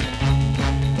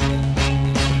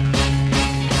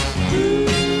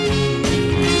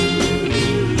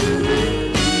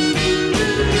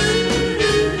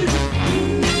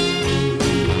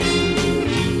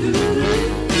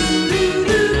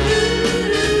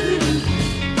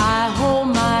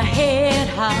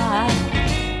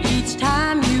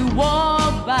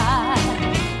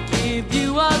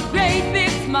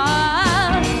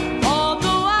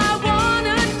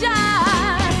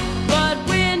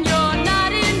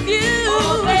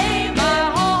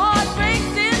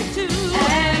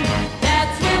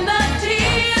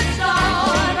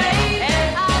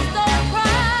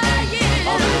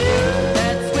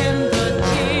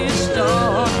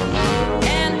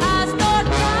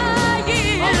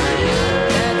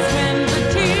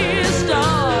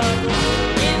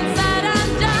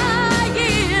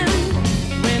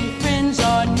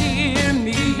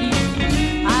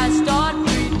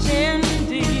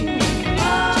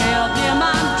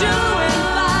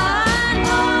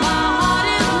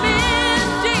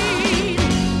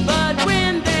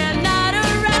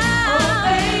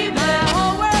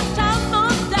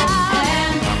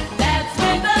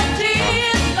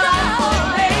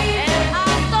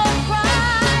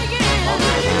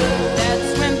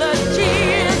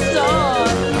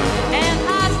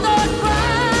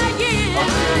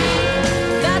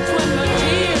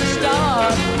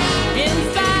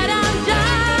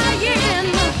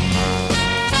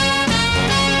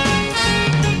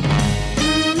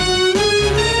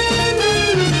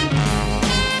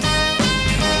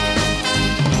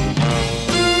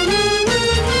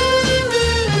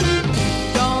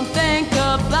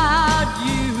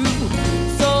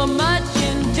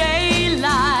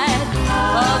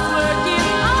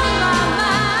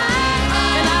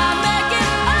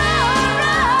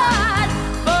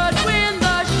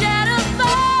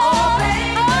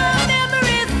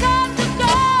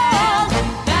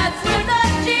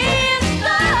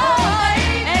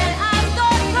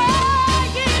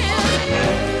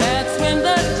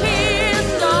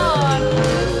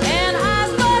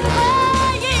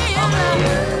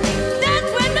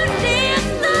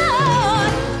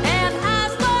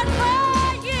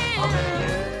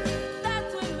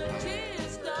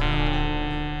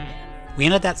We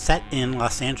ended that set in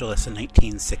Los Angeles in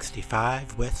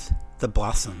 1965 with The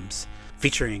Blossoms,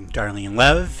 featuring Darlene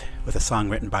Love with a song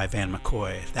written by Van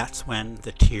McCoy. That's When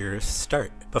the Tears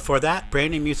Start. Before that,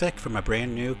 brand new music from a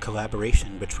brand new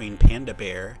collaboration between Panda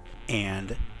Bear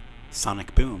and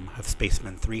Sonic Boom of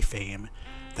Spaceman 3 fame.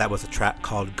 That was a track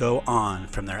called Go On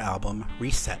from their album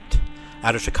Reset.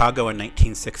 Out of Chicago in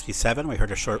 1967, we heard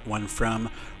a short one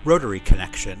from Rotary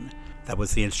Connection. That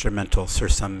was the instrumental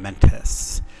Sursum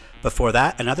Mentis. Before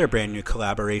that, another brand new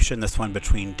collaboration, this one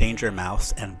between Danger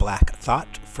Mouse and Black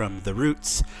Thought from The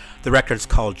Roots. The record's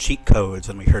called Cheat Codes,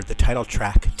 and we heard the title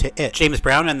track to it. James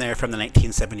Brown in there from the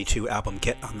 1972 album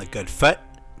Get on the Good Foot,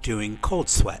 doing Cold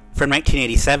Sweat. From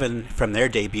 1987, from their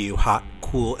debut Hot,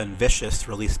 Cool, and Vicious,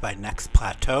 released by Next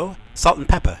Plateau, Salt and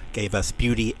Peppa gave us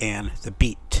Beauty and the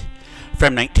Beat.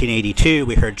 From 1982,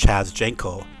 we heard Chaz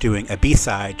Jankel doing a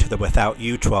B-side to the Without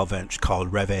You 12-inch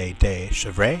called Rêve de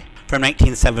Chevre. From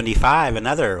 1975,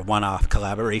 another one-off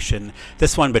collaboration,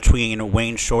 this one between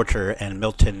Wayne Shorter and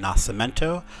Milton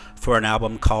Nascimento for an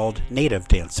album called Native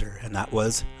Dancer, and that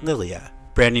was Lilia.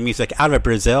 Brand new music out of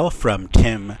Brazil from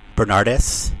Tim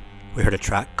Bernardes. We heard a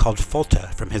track called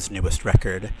Folta from his newest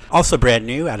record. Also brand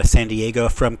new out of San Diego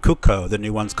from Cuco, the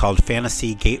new one's called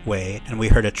Fantasy Gateway, and we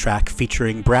heard a track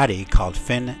featuring Brady called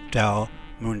Fin del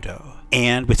Mundo.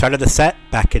 And we started the set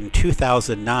back in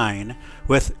 2009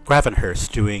 with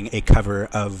Gravenhurst doing a cover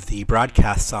of the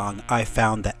broadcast song I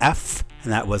Found the F,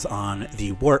 and that was on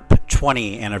the Warp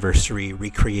 20 anniversary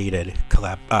recreated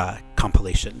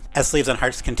compilation. As Sleeves on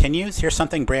Hearts continues, here's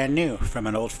something brand new from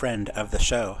an old friend of the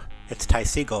show. It's Ty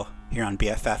Segall here on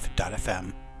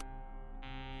BFF.fm.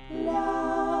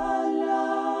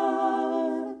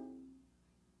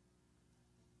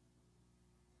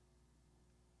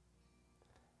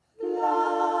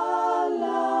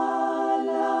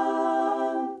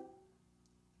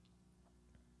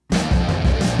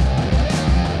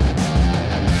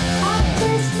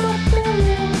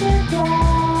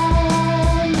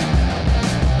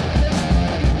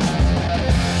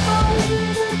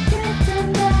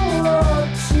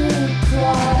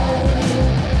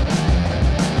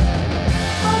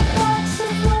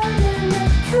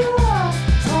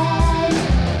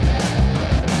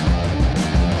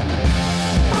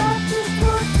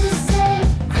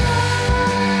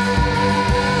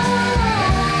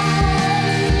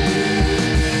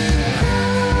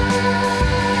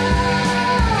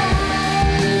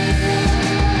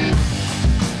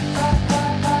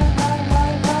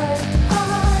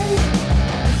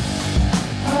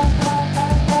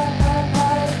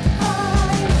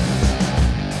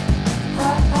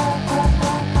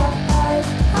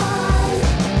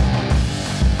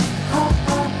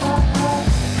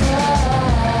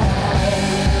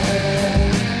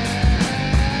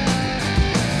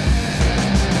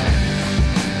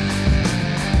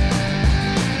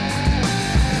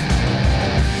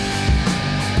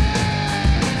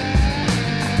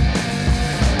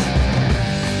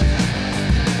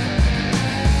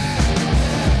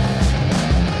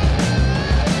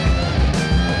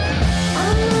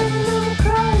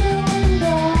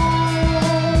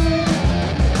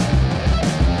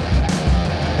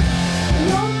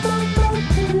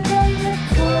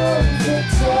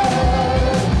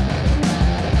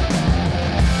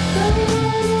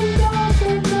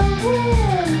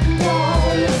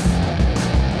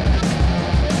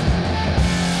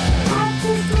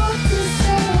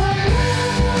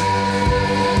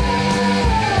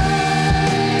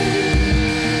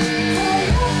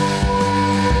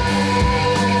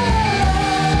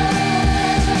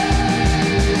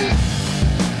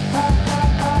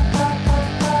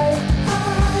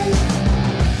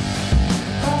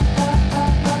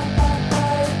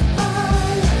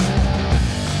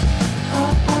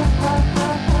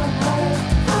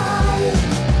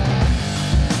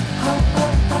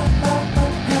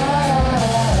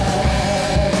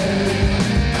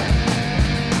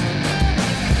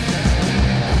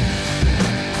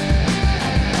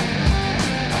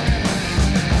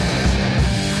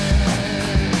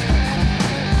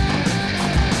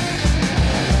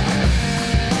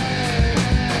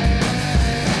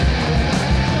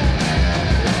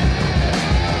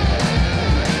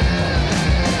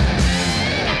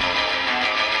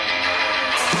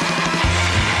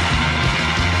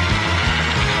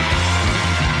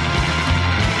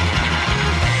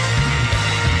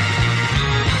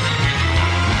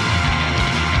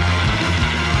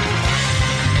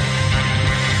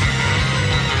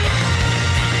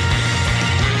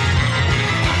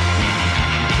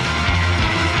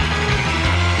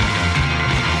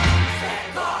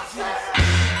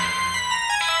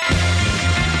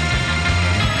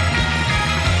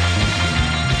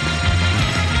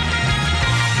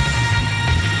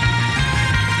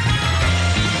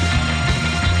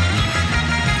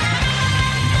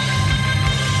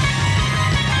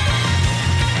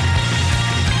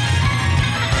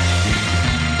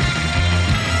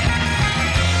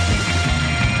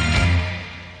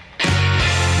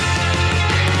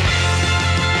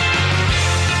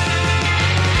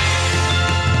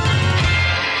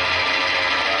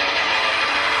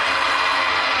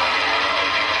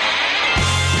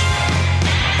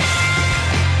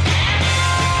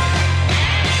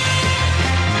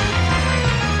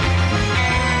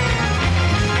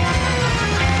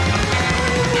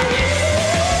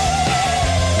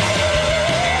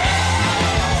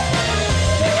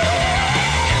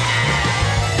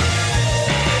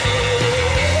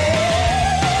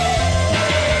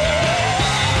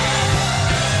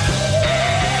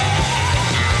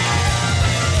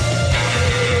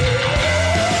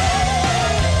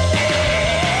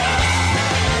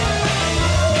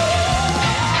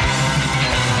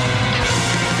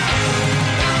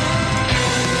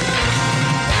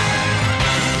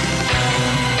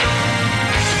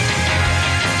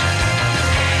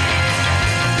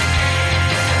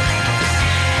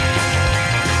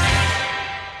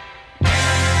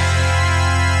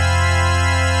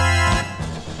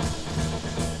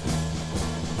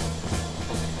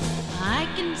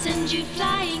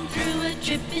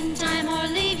 trip in time or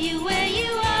leave you where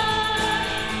you are.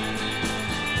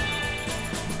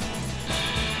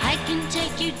 I can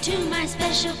take you to my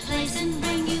special place and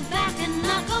bring you back and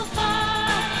not go far.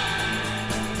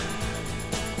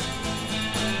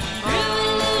 Through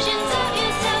illusions of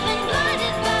yourself and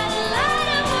blinded by the light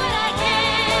of what I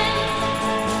can.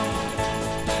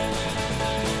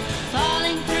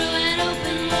 Falling through an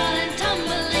open wall and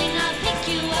tumbling, I'll pick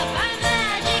you up, I'm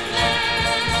Magic Man.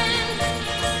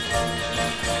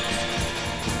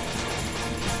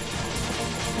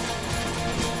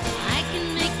 I can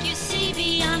make you see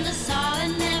beyond us all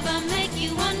and never make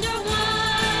you wonder why.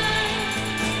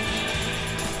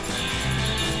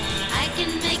 I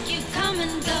can make you come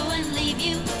and go and leave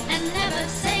you and never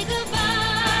say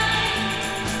goodbye.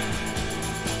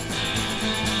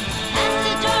 As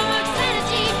the door marks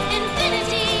sanity,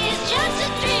 infinity is just a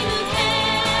dream who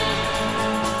can.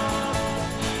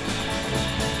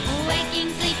 Waking,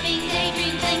 sleeping,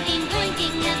 daydream, thinking,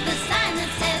 blinking at the sign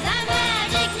that says I'm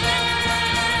Magic Man.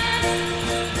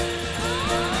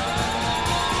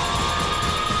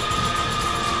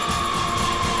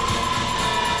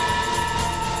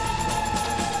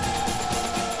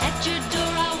 At your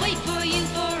door I'll wait for you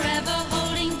forever,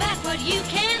 holding back what you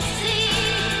can't see.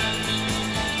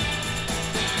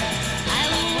 I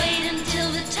will wait until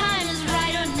the time is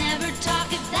right, or never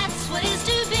talk if that's what is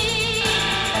to be.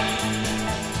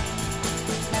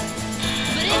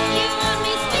 But if you want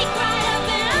me, speak right up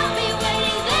and I'll be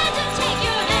waiting there to take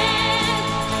your hand.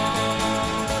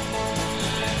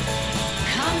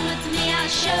 Come with me, I'll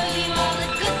show you all the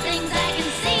good things I can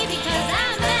see, because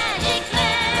I'm Magic Man.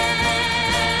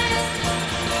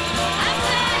 I'm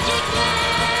Magic Man.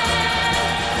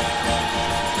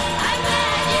 I'm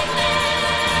Magic Man.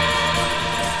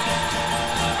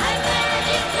 I'm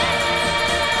Magic Man.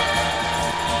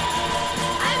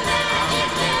 I'm Magic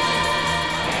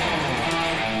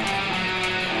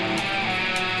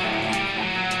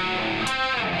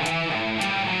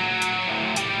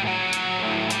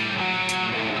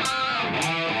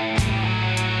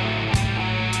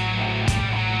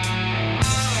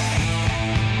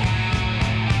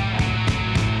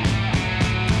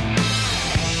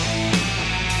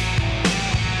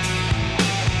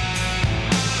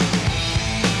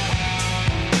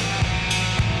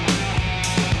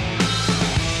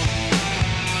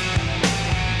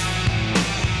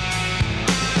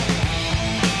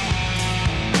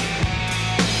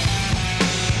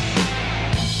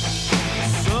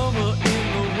Summer in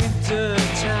the winter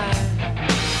time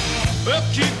will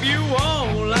keep you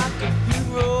warm like a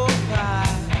hero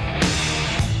pie,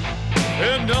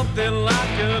 and nothing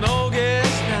like an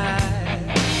August night.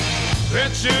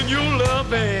 Fetching you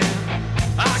loving,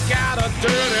 I got a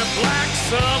dirty black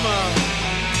summer.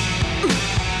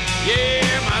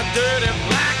 Yeah, my dirty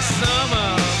black summer.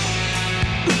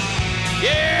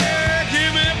 Yeah,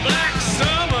 give me black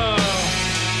summer.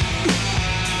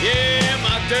 Yeah,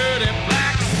 my dirty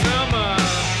black summer.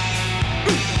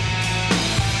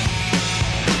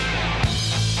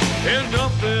 And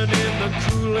nothing in the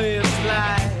coolest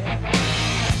light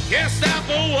can stop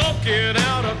for walking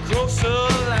out across the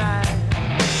line.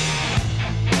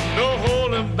 No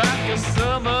holding back a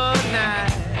summer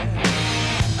night.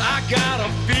 I got a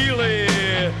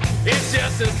feeling it's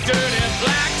just a dirty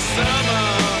black summer.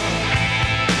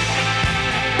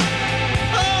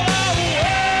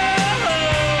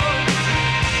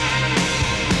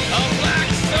 A black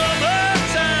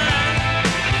summertime.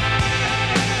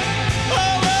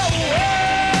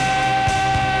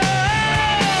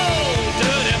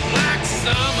 Dirty black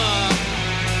summer.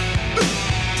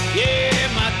 Yeah,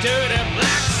 my dirty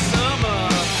black summer.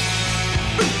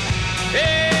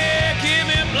 Hey, give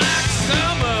me black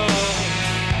summer.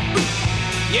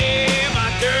 Yeah, my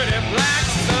dirty black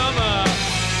summer.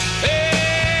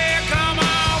 Hey, come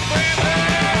on, baby.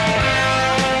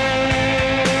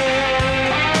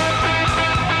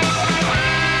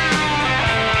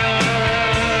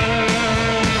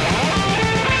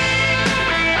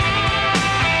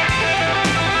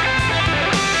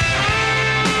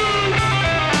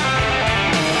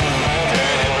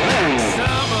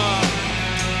 Summer.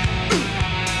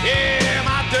 Yeah,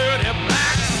 my dirty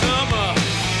black summer.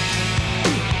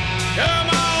 Come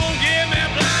on, give me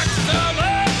black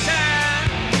summertime.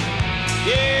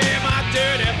 Yeah, my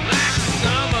dirty black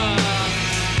summer.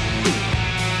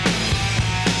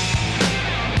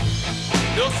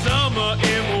 No summer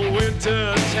in the winter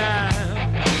time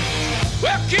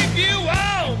will keep you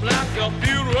warm like a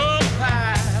funeral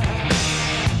pie.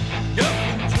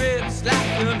 Nothing drips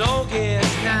like an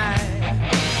August night.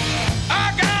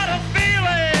 I got a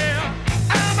feeling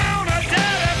I'm on a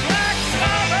dirty black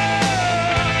summer.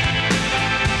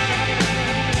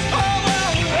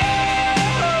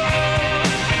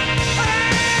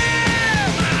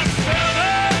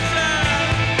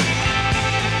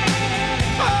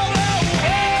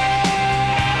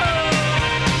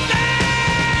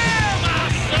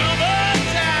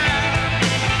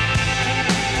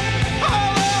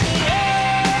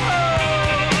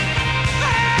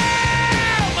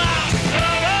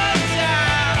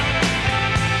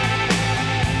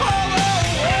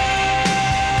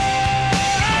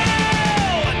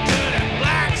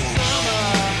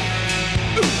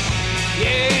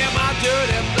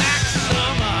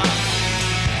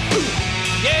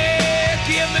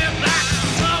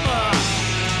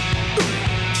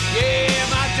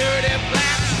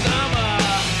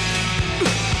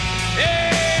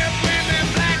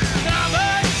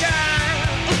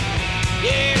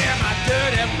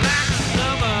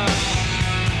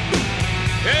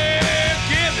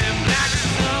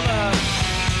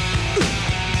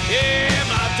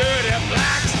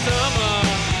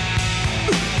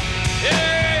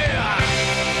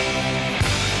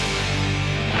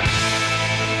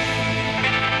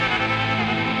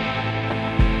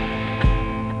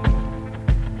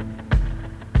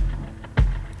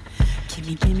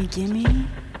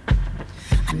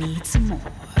 need some more.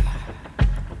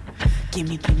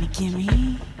 Gimme, gimme,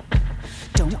 gimme.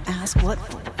 Don't ask what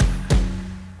for.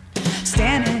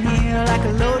 Standing here like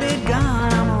a loaded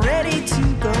gun, I'm ready to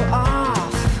go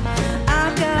off.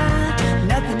 I've got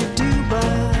nothing to do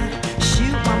but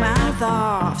shoot my mouth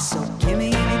off. So gimme,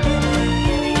 gimme,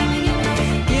 gimme,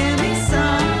 give me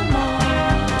some more.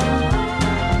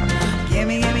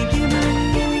 Gimme, gimme,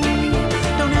 gimme,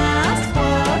 don't ask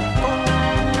what for.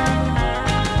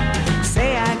 Say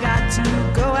I got to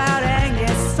go out and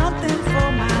get something for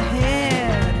my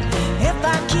head. If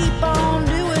I keep on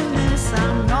doing this,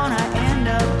 I'm gonna end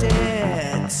up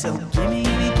dead. So gimme,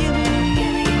 gimme,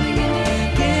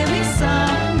 give me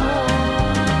some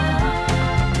more.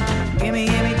 Gimme,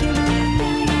 gimme,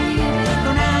 gimme,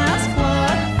 don't ask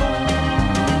what for.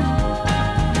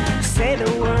 Say the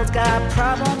world's got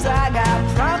problems, I got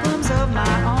problems of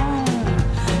my own.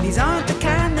 These aren't the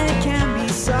kind that can be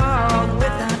solved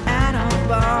with an atom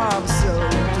bomb. So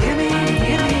gimme,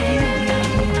 gimme,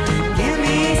 give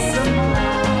me some more.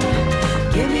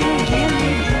 Gimme, gimme,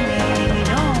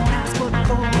 don't ask what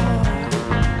for.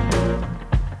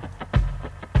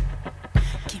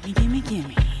 Gimme, gimme,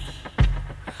 gimme,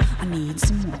 I need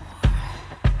some more.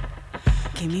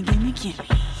 Gimme, gimme, gimme,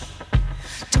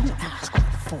 don't ask what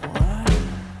for.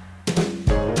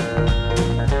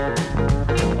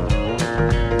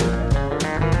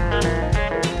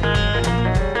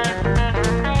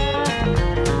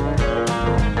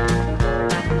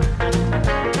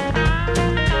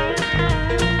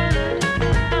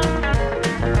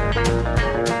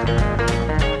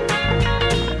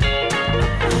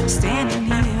 Standing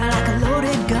here like a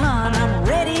loaded gun, I'm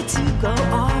ready to go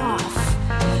off.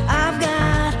 I've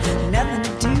got nothing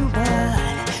to do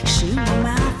but shoot my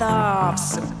mouth off.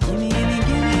 So gimme, gimme,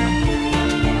 gimme,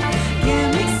 give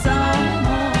me some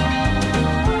more.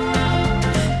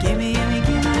 Gimme, gimme,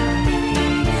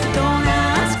 gimme, don't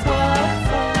ask what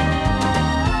for.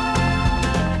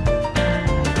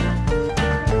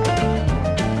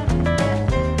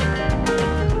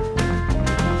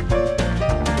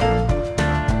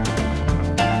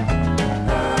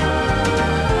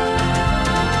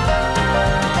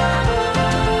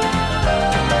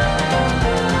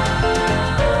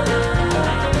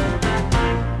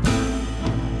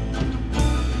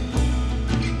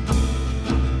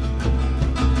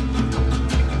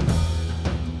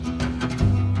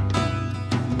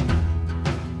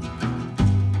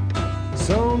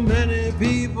 So many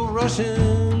people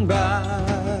rushing by,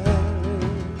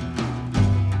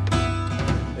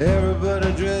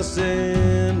 everybody dressed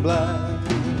in black.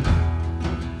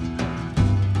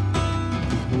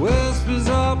 Whispers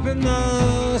up in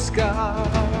the sky,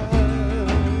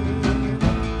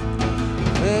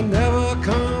 they're never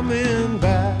coming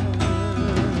back.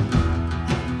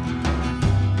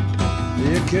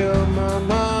 You killed my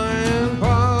mind,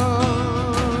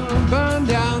 burn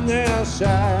down their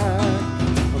shack.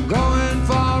 I'm going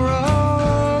far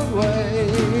away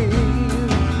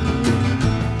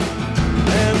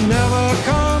and never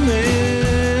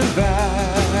coming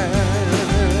back.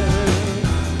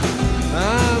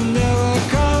 I'm never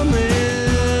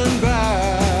coming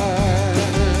back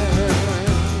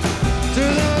to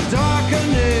the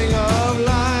darkening of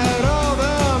light, oh,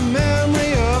 the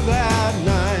memory of that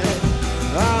night.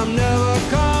 I'm never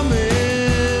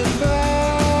coming back.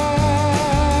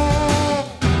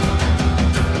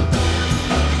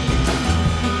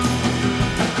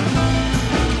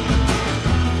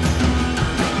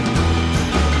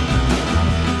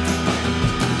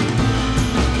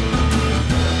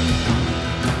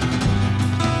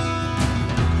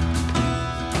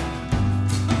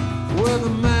 With a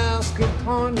mask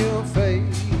upon your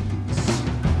face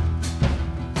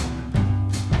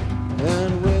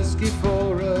and whiskey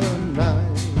for a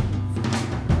knife,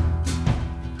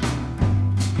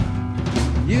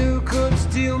 you could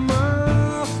steal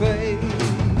my faith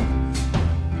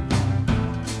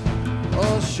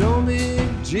or show me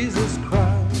Jesus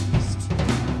Christ.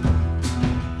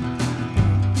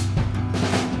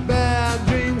 Bad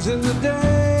dreams in the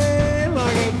day,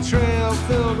 like a trail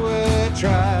filled with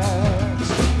tracks,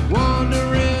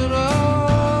 wandering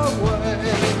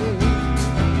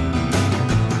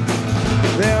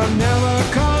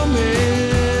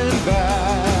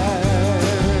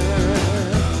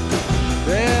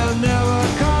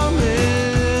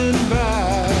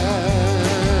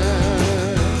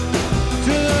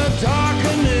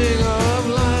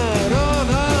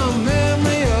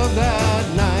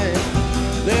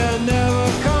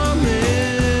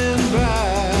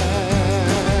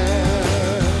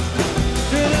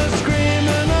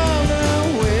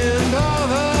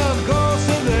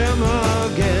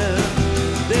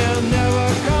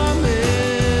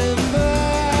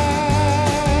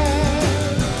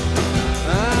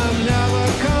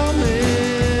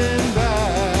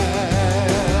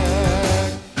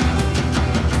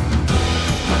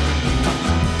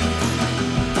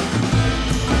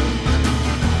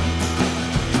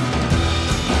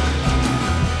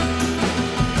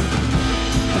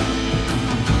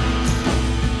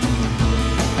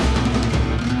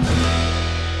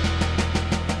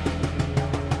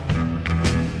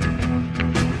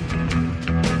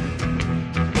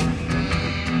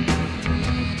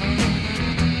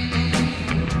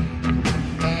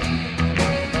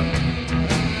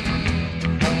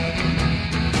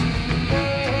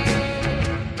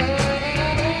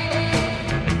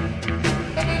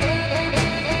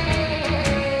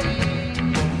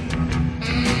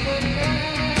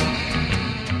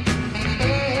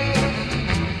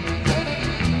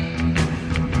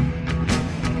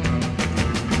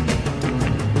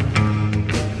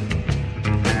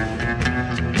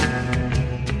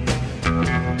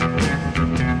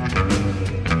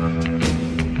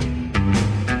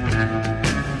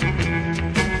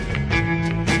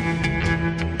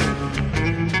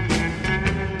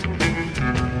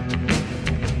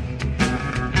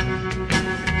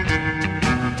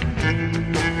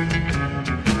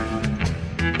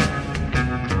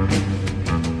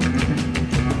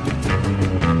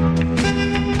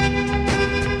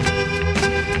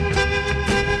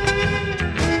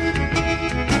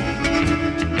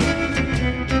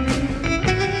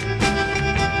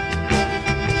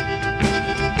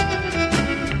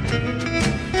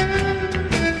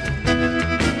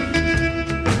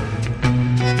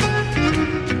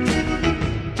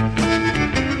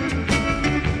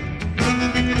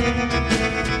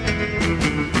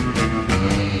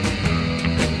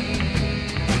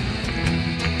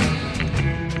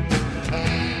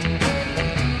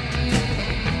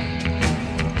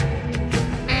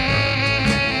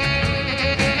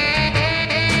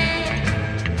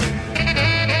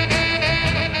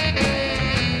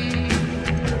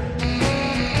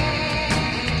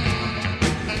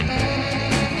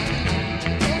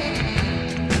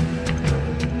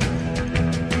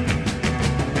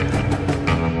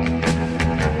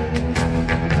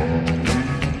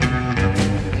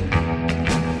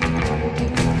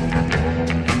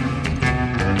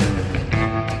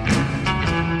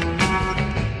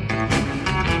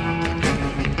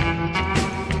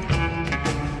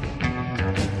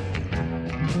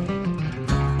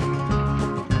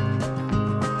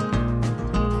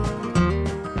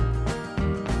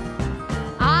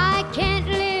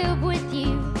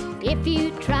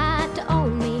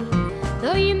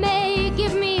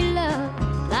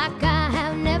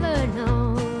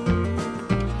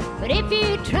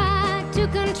you try to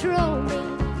control me,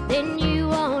 then you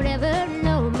won't ever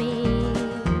know me.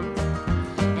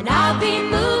 And I'll be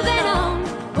moving on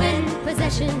when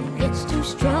possession gets too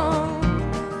strong.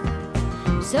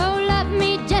 So love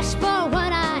me just for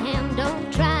what I am,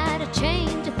 don't try to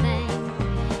change a thing.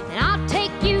 And I'll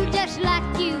take you just like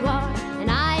you are, and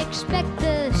I expect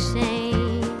the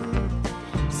same.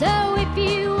 So if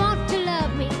you want to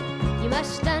love me, you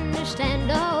must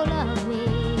understand all of me.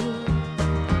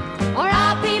 Or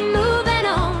I'll be moving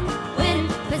on when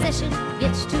possession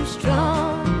gets too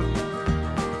strong.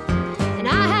 And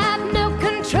I have no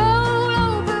control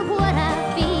over what I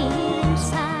feel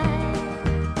inside.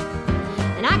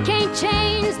 And I can't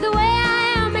change the way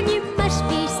I am, and you must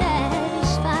be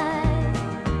satisfied.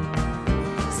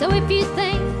 So if you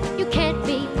think you can't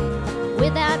be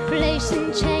without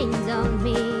placing chains on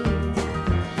me,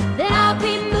 then I'll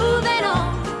be moving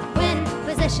on when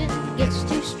possession gets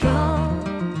too strong.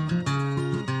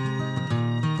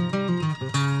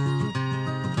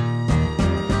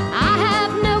 I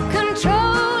have no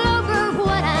control over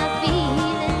what I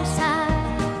feel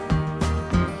inside.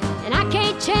 And I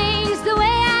can't change the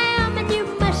way I am, and you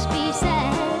must be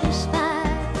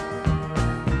satisfied.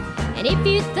 And if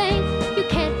you think you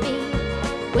can't be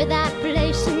without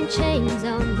placing chains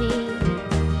on me,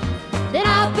 then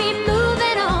I'll be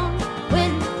moving on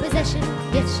when possession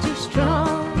gets too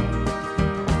strong.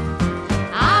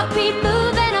 I'll be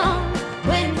moving on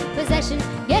when possession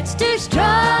gets too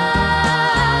strong.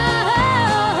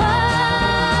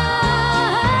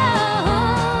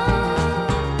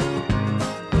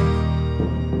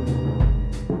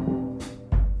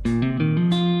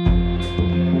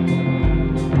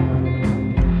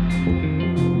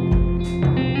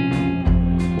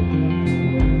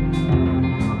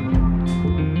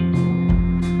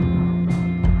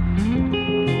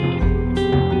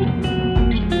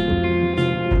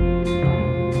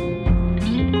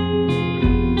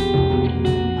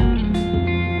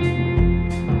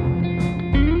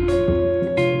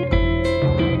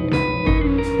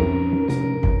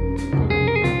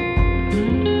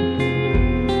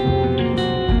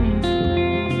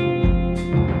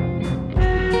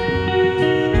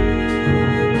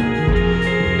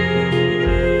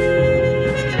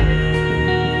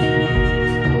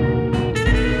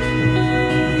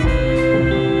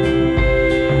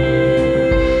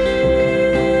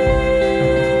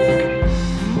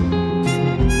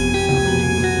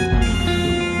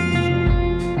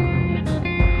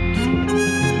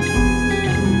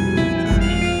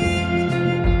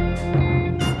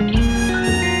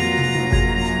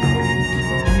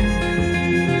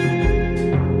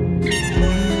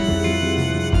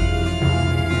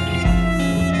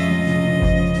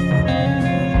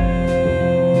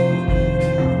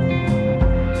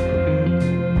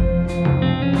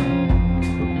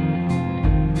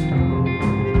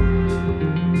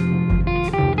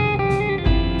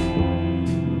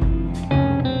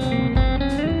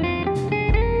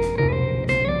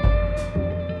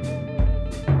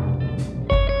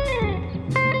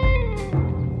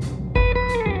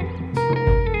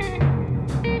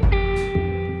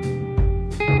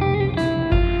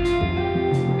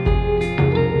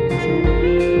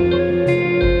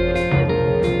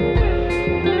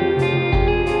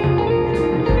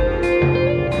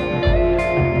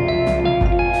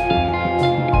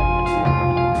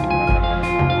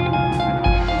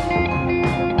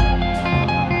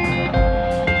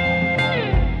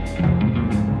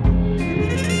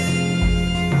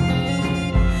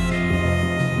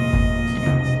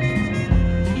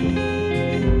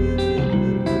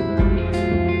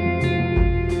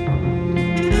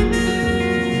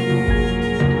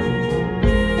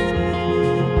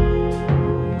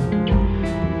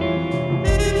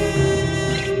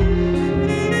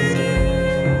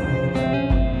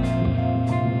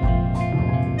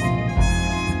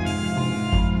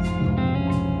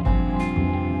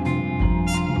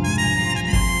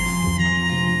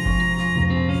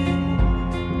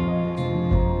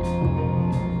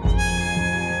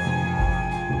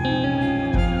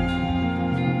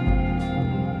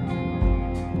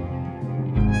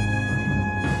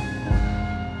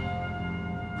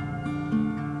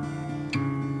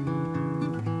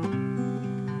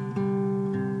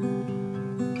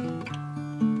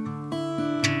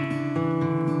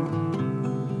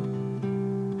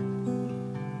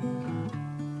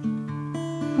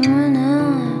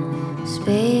 wanna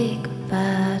speak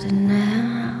about it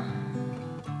now.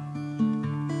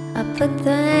 I put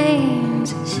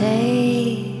things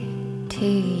say to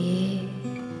you.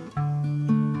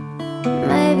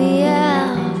 Maybe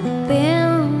I've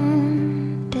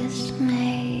been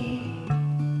dismayed.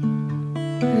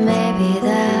 Maybe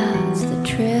that's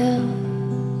true.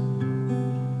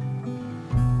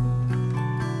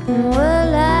 And we're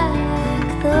like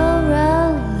the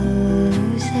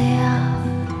rose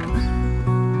house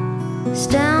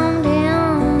down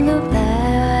in the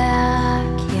backyard.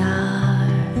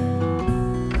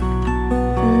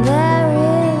 And there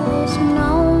is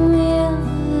no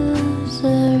misery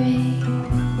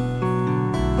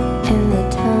in the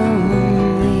town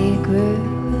we grew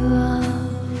up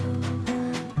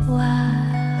wild.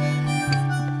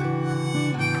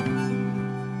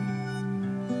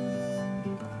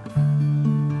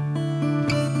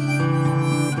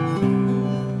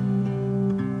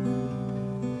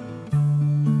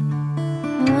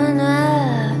 When I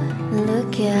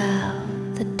look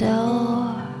out the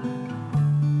door,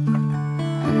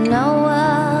 I know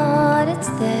what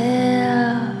it's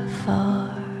there for,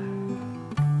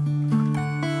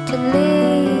 to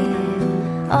leave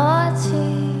or to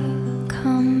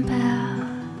come back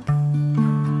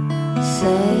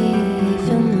safe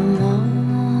in the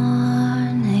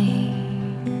morning,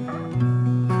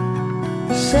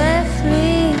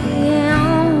 safely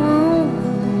around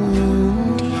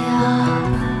here,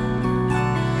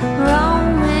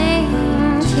 roaming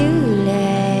too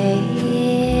late.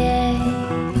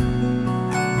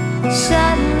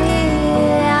 Suddenly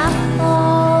I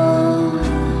fall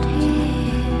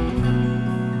here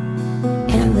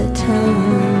in the town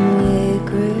we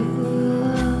grew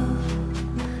up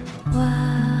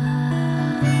wild.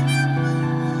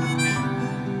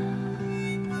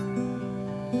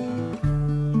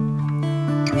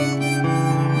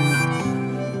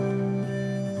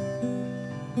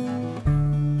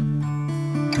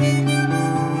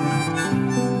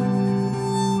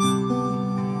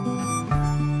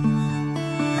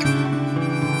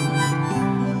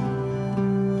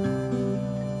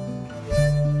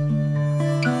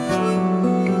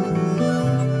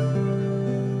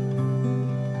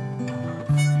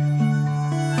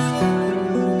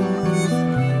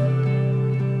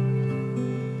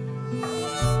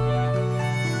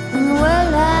 And we're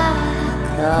like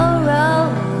the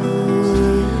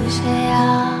rose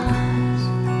house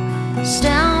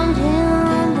down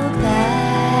in the backyard.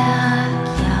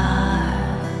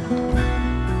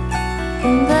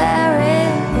 And there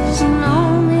is no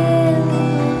misery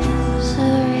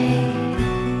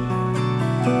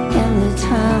in the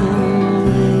town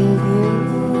we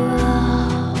grew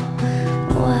up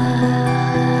wild.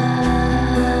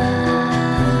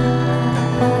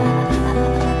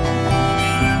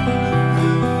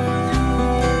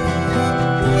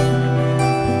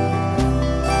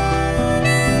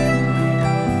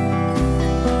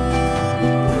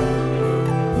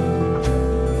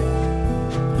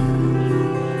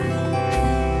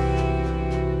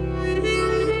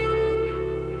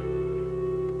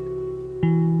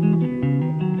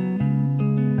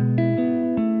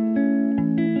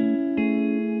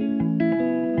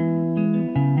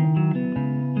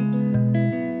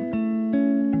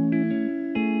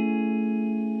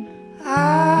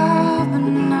 I've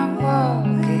been out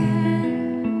walking.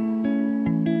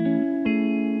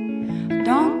 I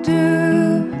don't do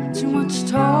too much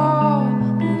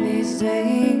talking these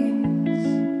days.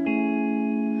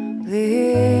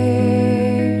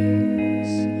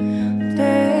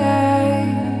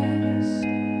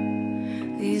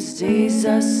 These days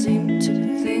I seem to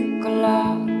think a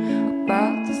lot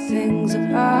about the things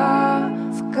that I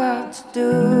forgot to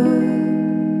do.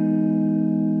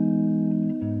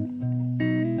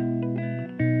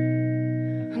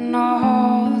 And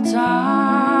all the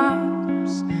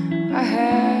times I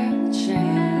had the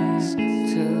chance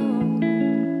to.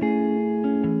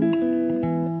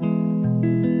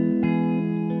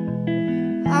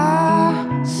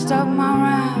 I stopped my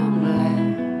rambling.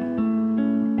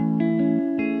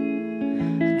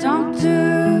 Don't do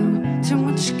too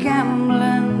much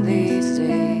gambling these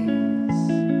days.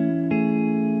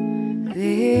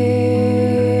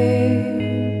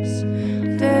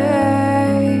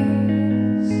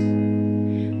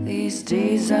 These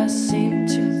days I seem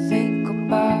to think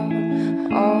about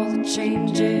all the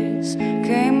changes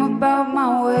came about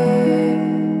my way.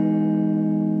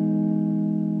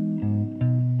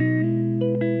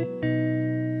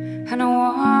 And I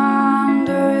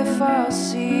wonder if I'll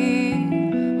see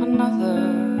another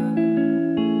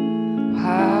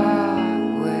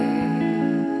highway.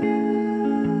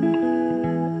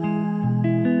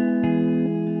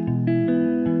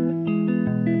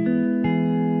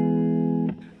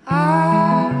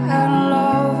 I had a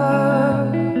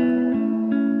lover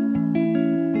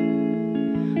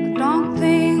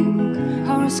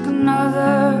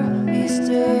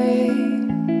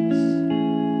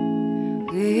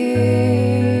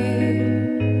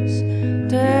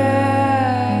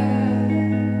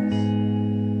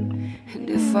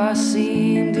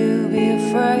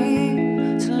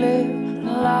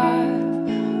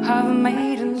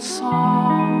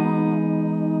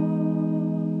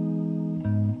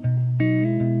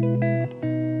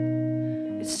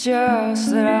It's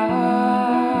just that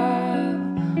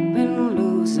I've been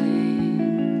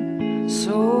losing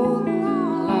so long.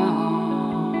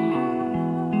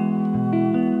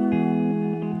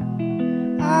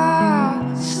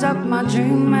 I stuck my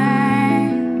dreaming.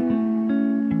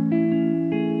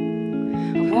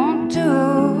 I won't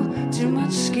do too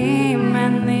much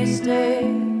scheming these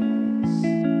days.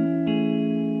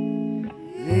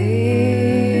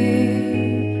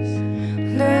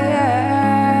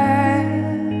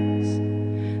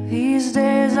 These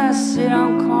days I sit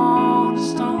on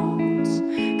cornerstones,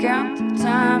 count the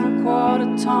time and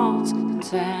quarter tones to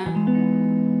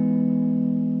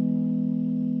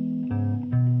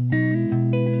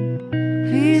 10.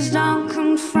 Please don't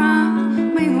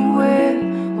confront me with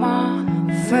my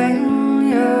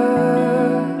failures.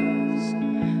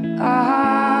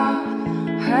 I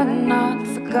had not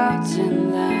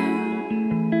forgotten them.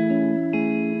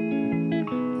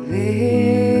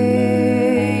 These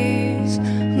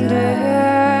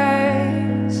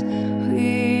days,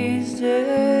 these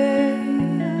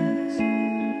days,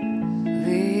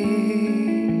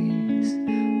 these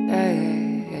days.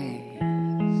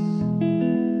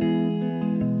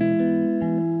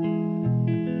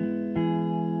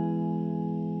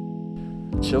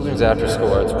 Children's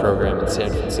after-school arts program in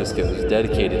San Francisco is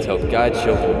dedicated to help guide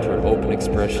children toward open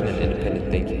expression and independent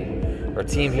thinking. Our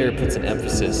team here puts an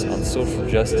emphasis on social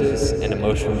justice and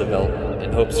emotional development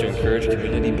in hopes to encourage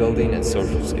community building and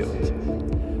social skills.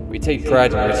 We take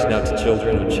pride in reaching out to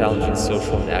children with challenging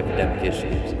social and academic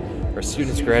issues. Our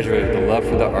students graduate with a love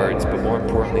for the arts, but more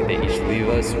importantly, they each leave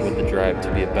us with the drive to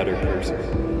be a better person.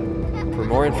 For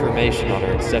more information on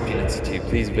our Accepting Institute,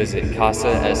 please visit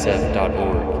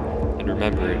casasf.org. And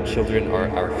remember, children are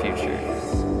our future.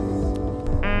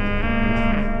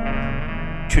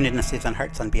 Tuned in to Sleeves on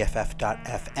Hearts on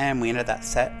BFF.FM. We ended that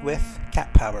set with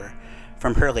Cat Power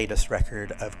from her latest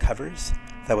record of covers.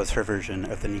 That was her version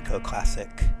of the Nico classic,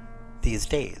 These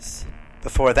Days.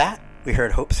 Before that, we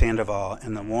heard Hope Sandoval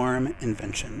and the Warm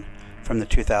Invention from the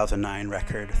 2009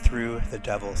 record Through the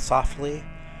Devil Softly.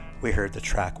 We heard the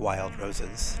track Wild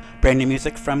Roses. Brand new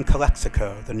music from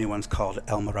Calexico. The new one's called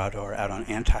El Morador out on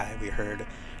Anti. We heard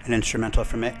an instrumental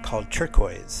from it called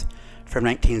Turquoise. From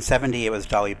 1970, it was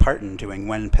Dolly Parton doing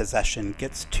When Possession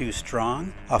Gets Too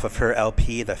Strong off of her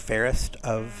LP, The Fairest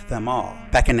of Them All.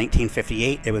 Back in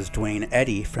 1958, it was Dwayne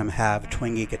Eddy from Have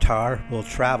Twingy Guitar Will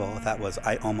Travel. That was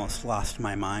I Almost Lost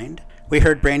My Mind. We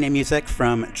heard brand new music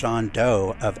from John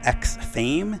Doe of X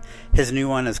fame. His new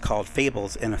one is called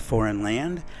Fables in a Foreign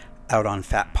Land. Out on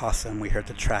Fat Possum, we heard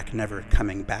the track Never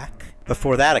Coming Back.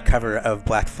 Before that, a cover of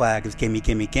Black Flag's Gimme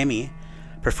Gimme Gimme,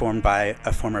 performed by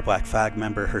a former Black Flag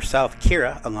member herself,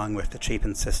 Kira, along with the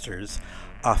Chapin Sisters,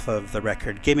 off of the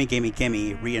record Gimme Gimme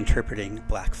Gimme, reinterpreting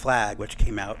Black Flag, which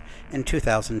came out in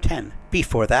 2010.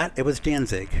 Before that, it was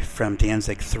Danzig from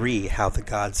Danzig 3, How the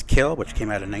Gods Kill, which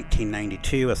came out in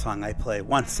 1992, a song I play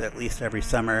once at least every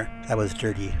summer. That was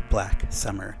Dirty Black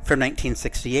Summer. From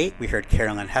 1968, we heard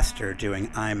Carolyn Hester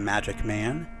doing I'm Magic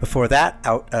Man. Before that,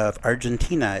 out of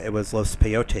Argentina, it was Los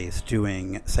Peyotes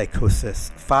doing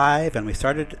Psychosis 5, and we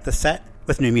started the set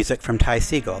with new music from Ty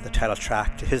Segall, the title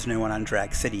track to his new one on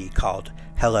Drag City called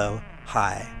Hello,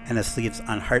 Hi. And as Sleeves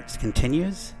on Hearts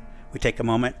continues, we take a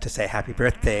moment to say happy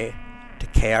birthday to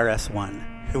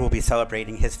KRS-One, who will be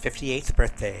celebrating his 58th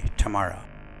birthday tomorrow.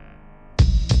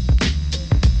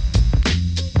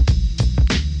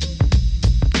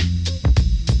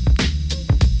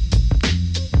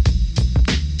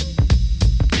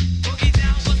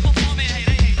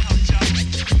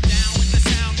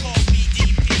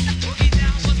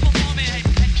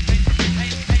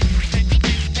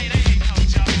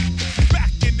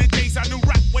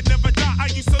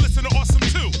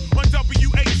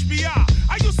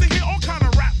 I used to hear all kind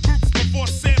of rap groups before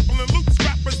sampling loops.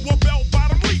 Rappers were bell bottom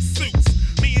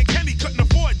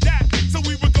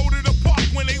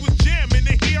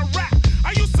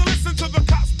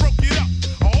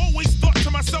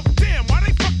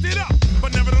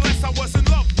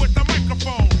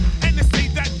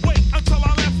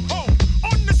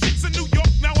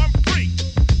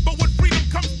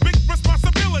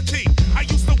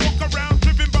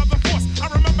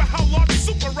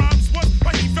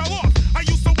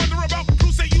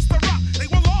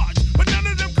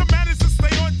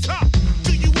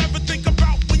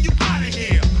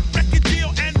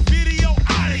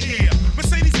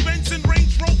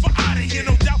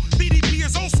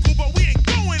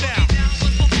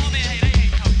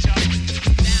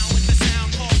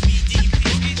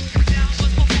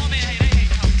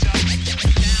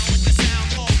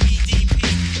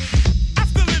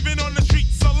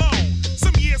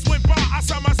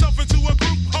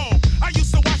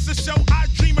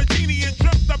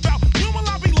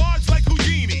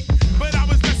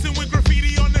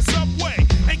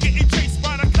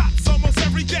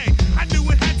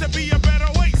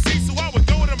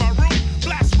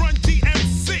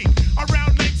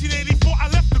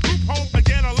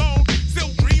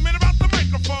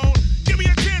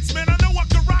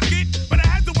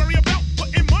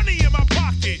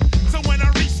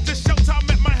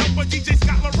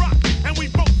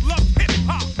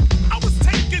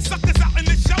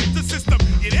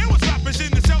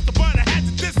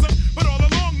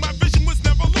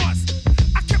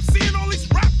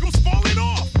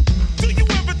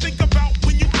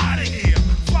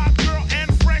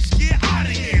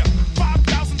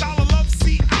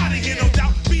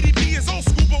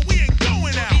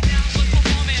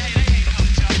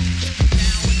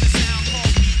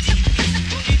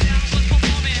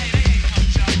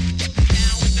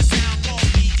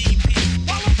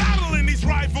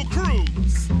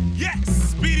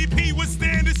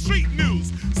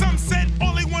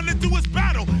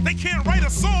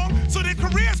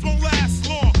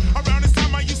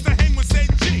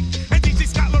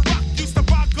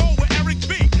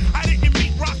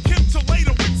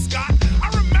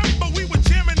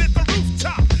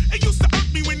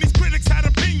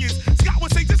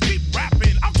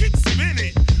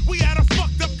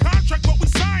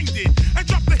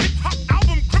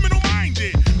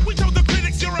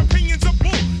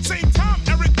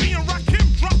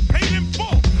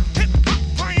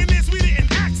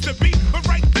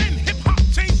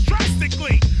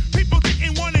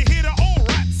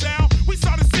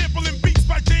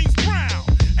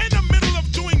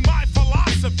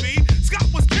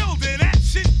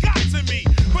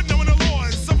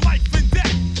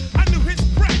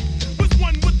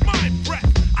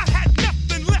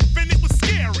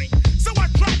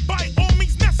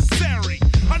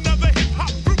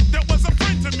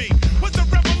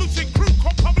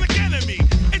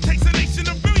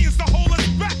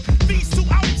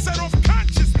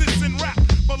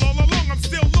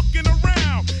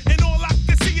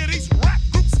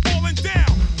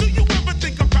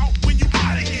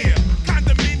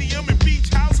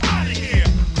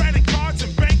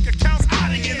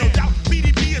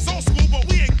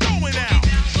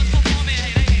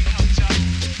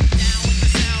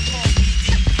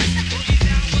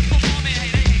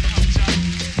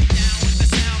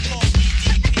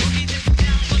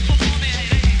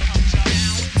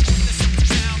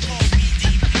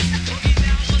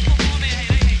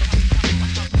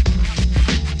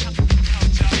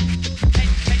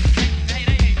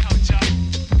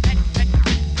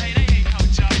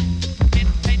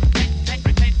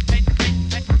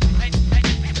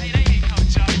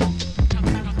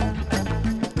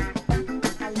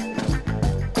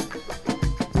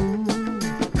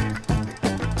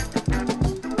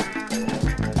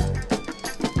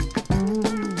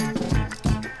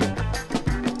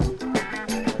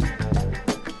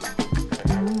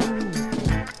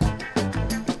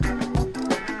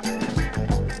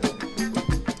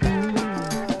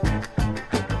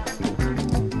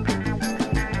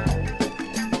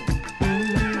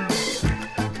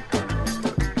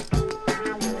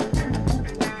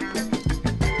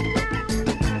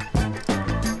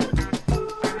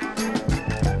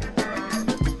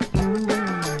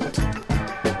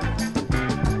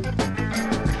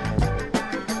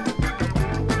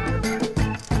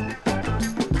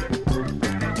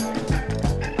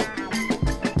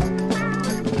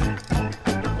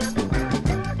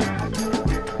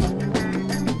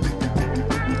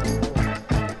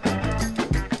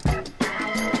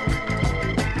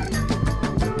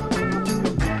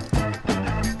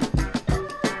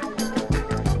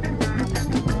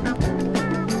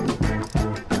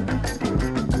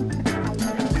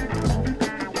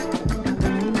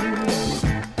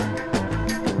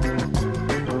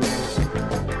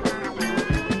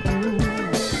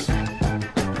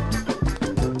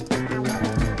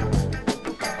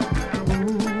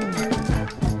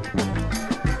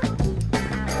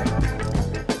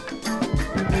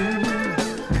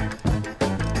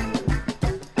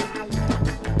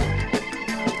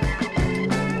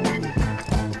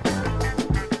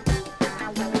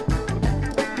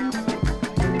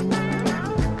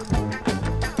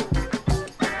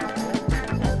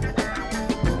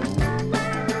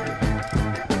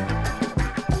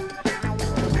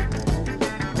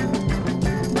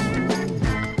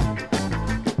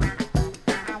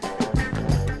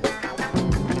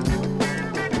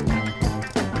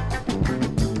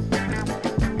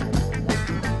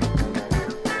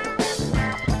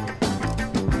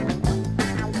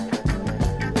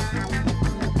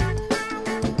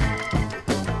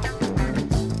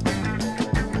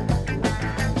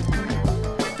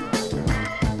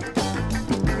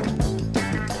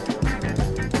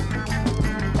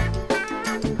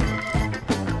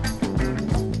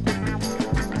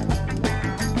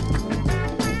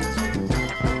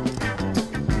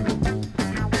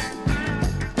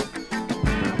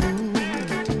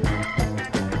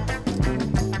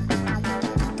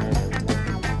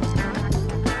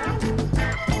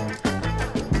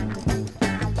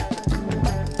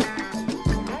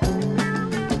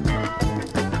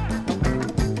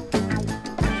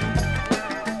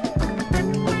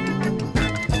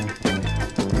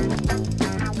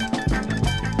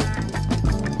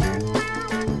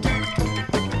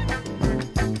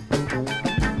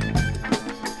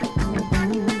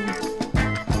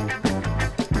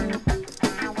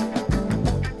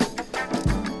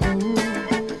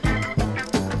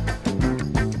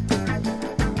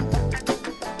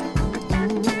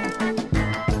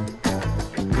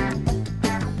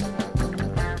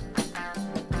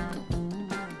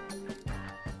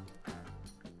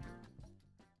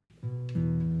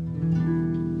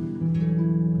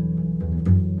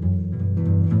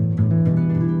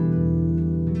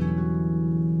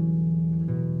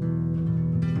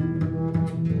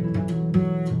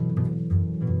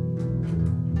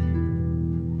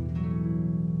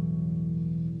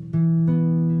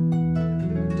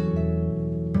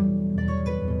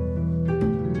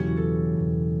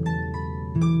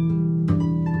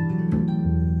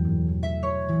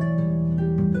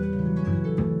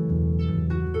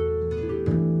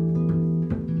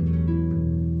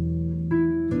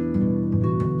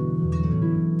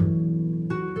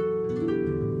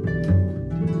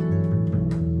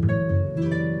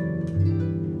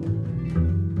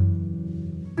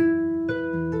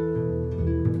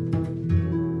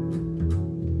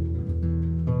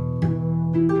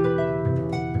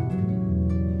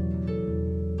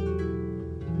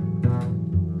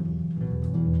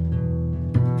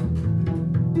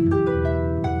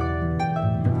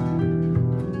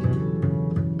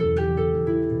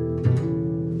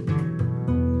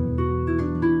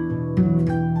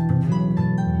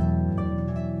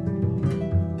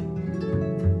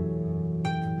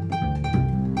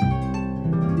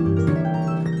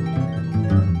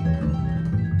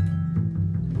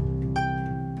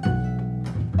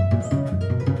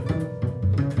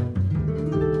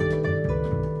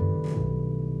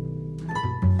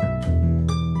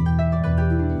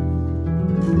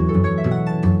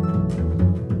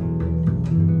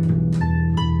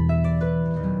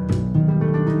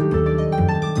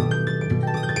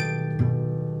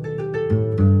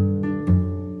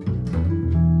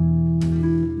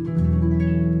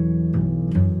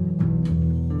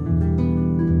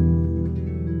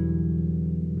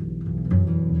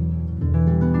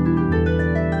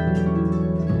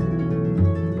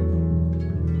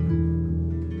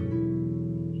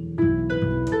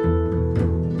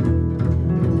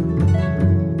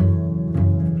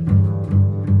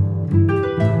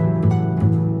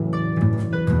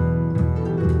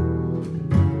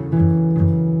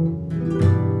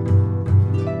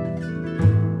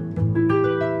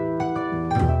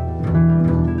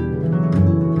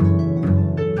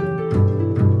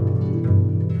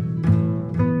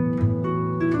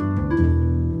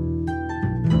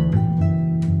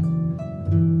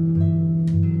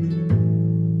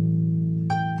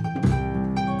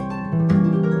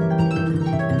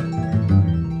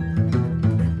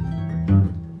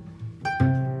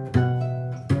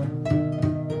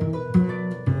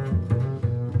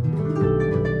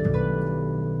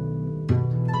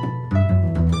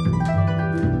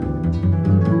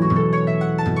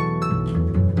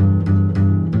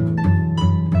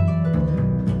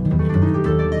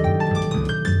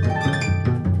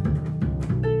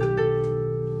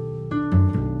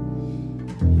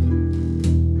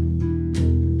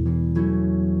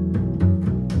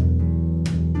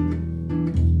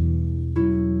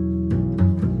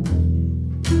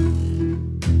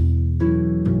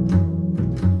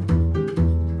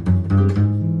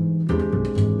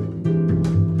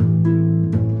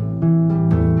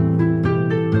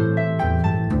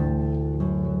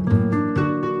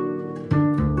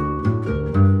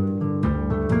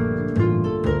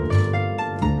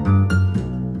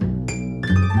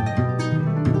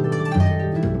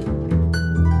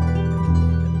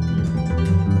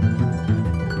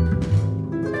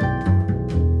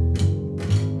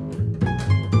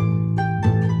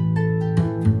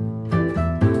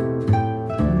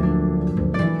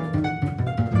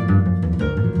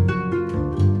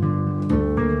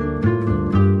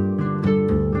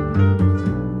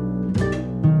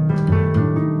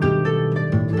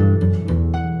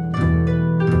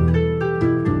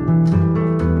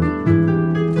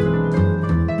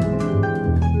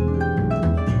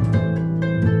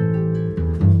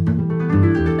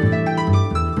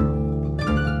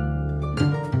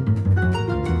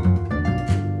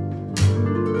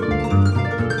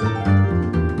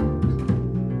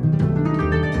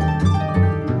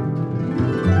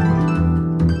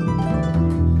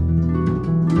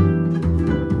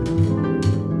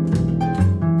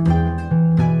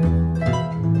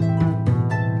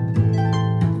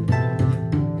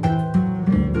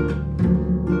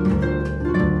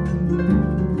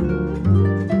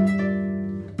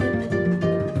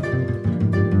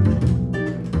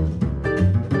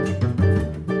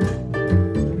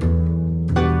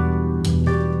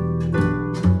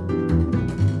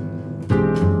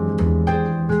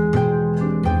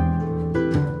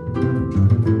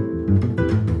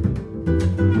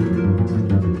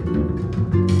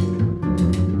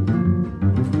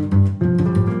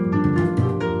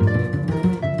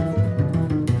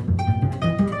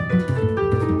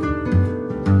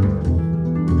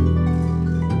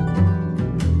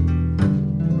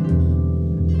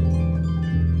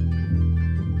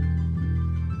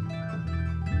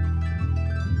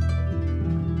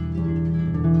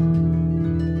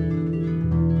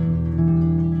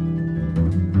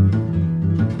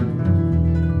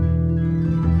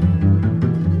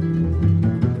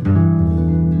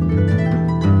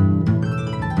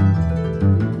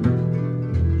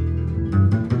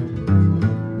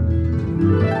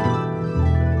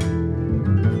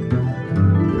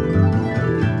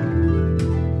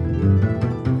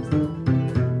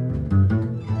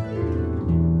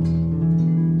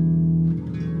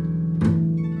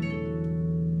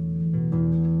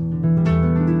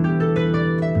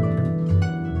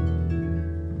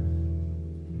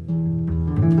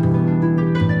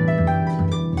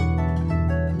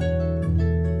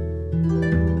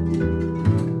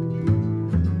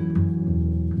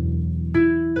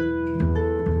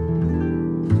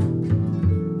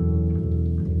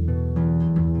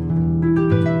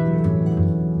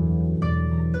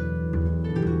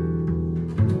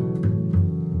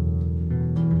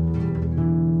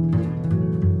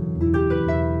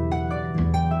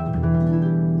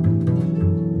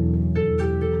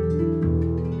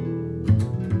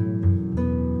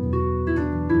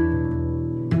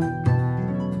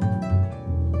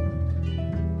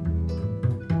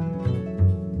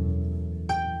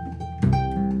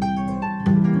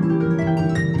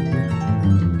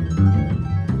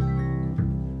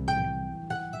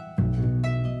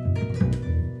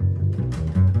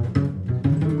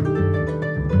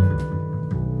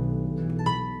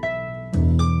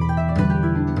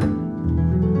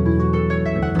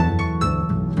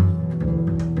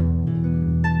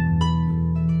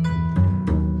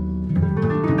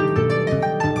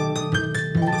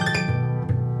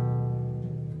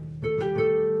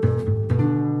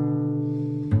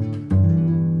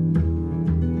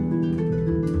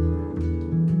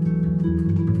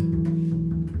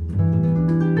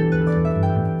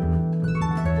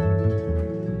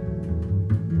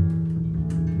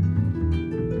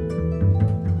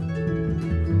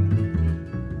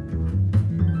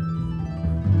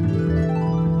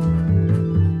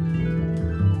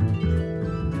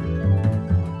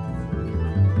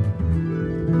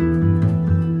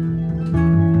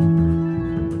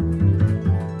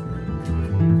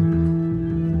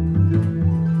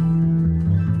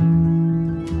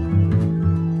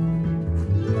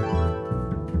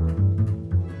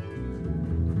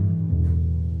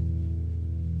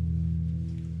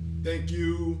Thank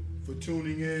you for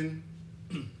tuning in.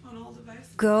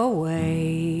 Go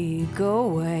away,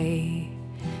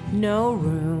 no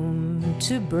room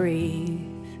to breathe.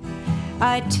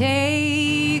 I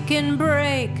take and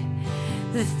break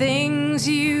the things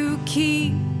you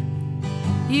keep.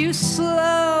 You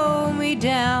slow me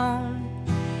down,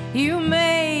 you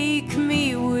make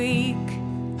me weak.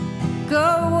 Go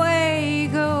away,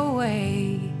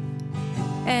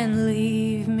 and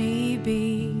leave me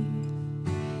be.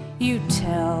 You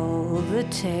tell the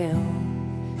tale,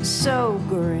 so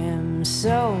grim,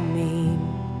 so mean,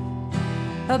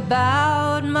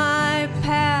 about my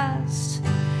past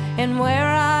and where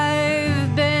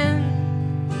I've been.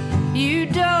 You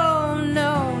don't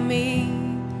know me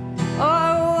or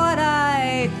what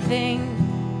I think.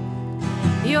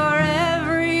 You're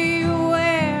everywhere,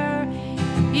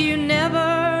 you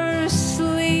never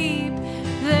sleep.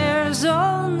 There's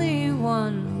only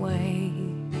one way,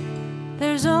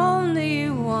 there's only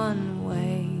one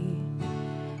way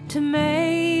to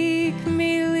make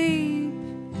me leave,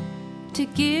 to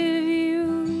give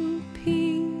you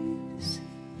peace.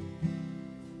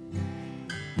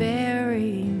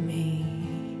 Bury me,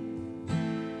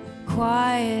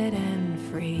 quiet and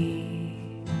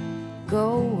free.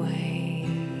 Go away,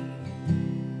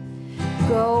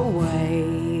 go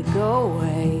away, go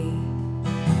away.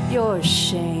 You're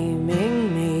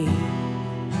shaming me.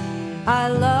 I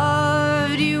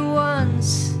loved you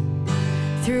once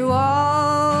through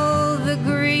all the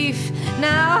grief.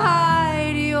 Now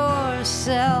hide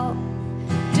yourself,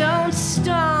 don't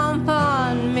stomp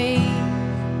on me.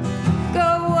 Go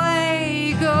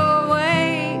away,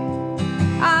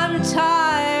 I'm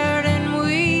tired and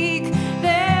weak.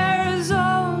 There's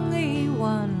only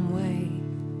one way,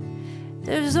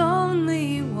 there's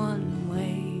only one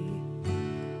way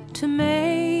to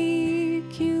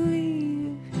make you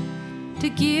leave, to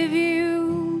give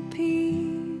you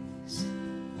peace.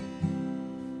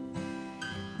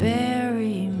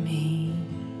 Bury me,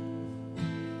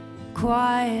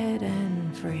 quiet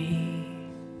and free.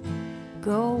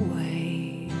 Go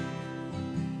away.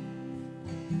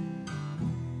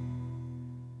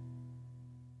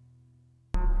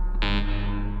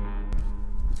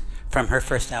 From her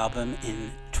first album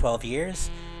in 12 years,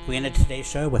 we ended today's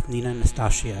show with Nina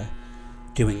Nastasia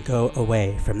doing Go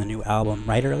Away from the new album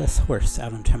Riderless Horse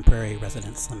out on Temporary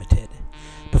Residence Limited.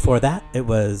 Before that, it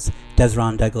was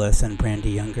Desron Douglas and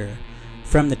Brandy Younger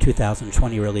from the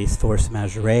 2020 release Force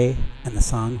Majeure and the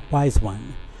song Wise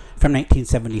One. From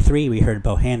 1973, we heard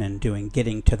Bohannon doing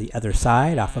Getting to the Other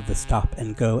Side off of the Stop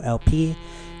and Go LP,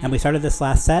 and we started this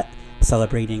last set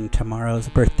celebrating tomorrow's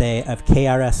birthday of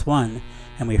KRS-One,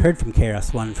 and we heard from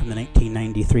KRS-One from the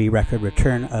 1993 record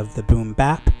Return of the Boom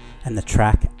Bap and the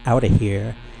track Outta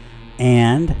Here.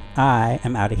 And I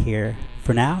am out of here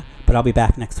for now, but I'll be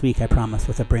back next week, I promise,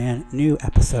 with a brand new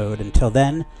episode. Until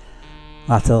then,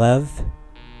 lots of love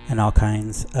and all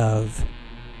kinds of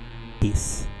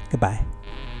peace. Goodbye.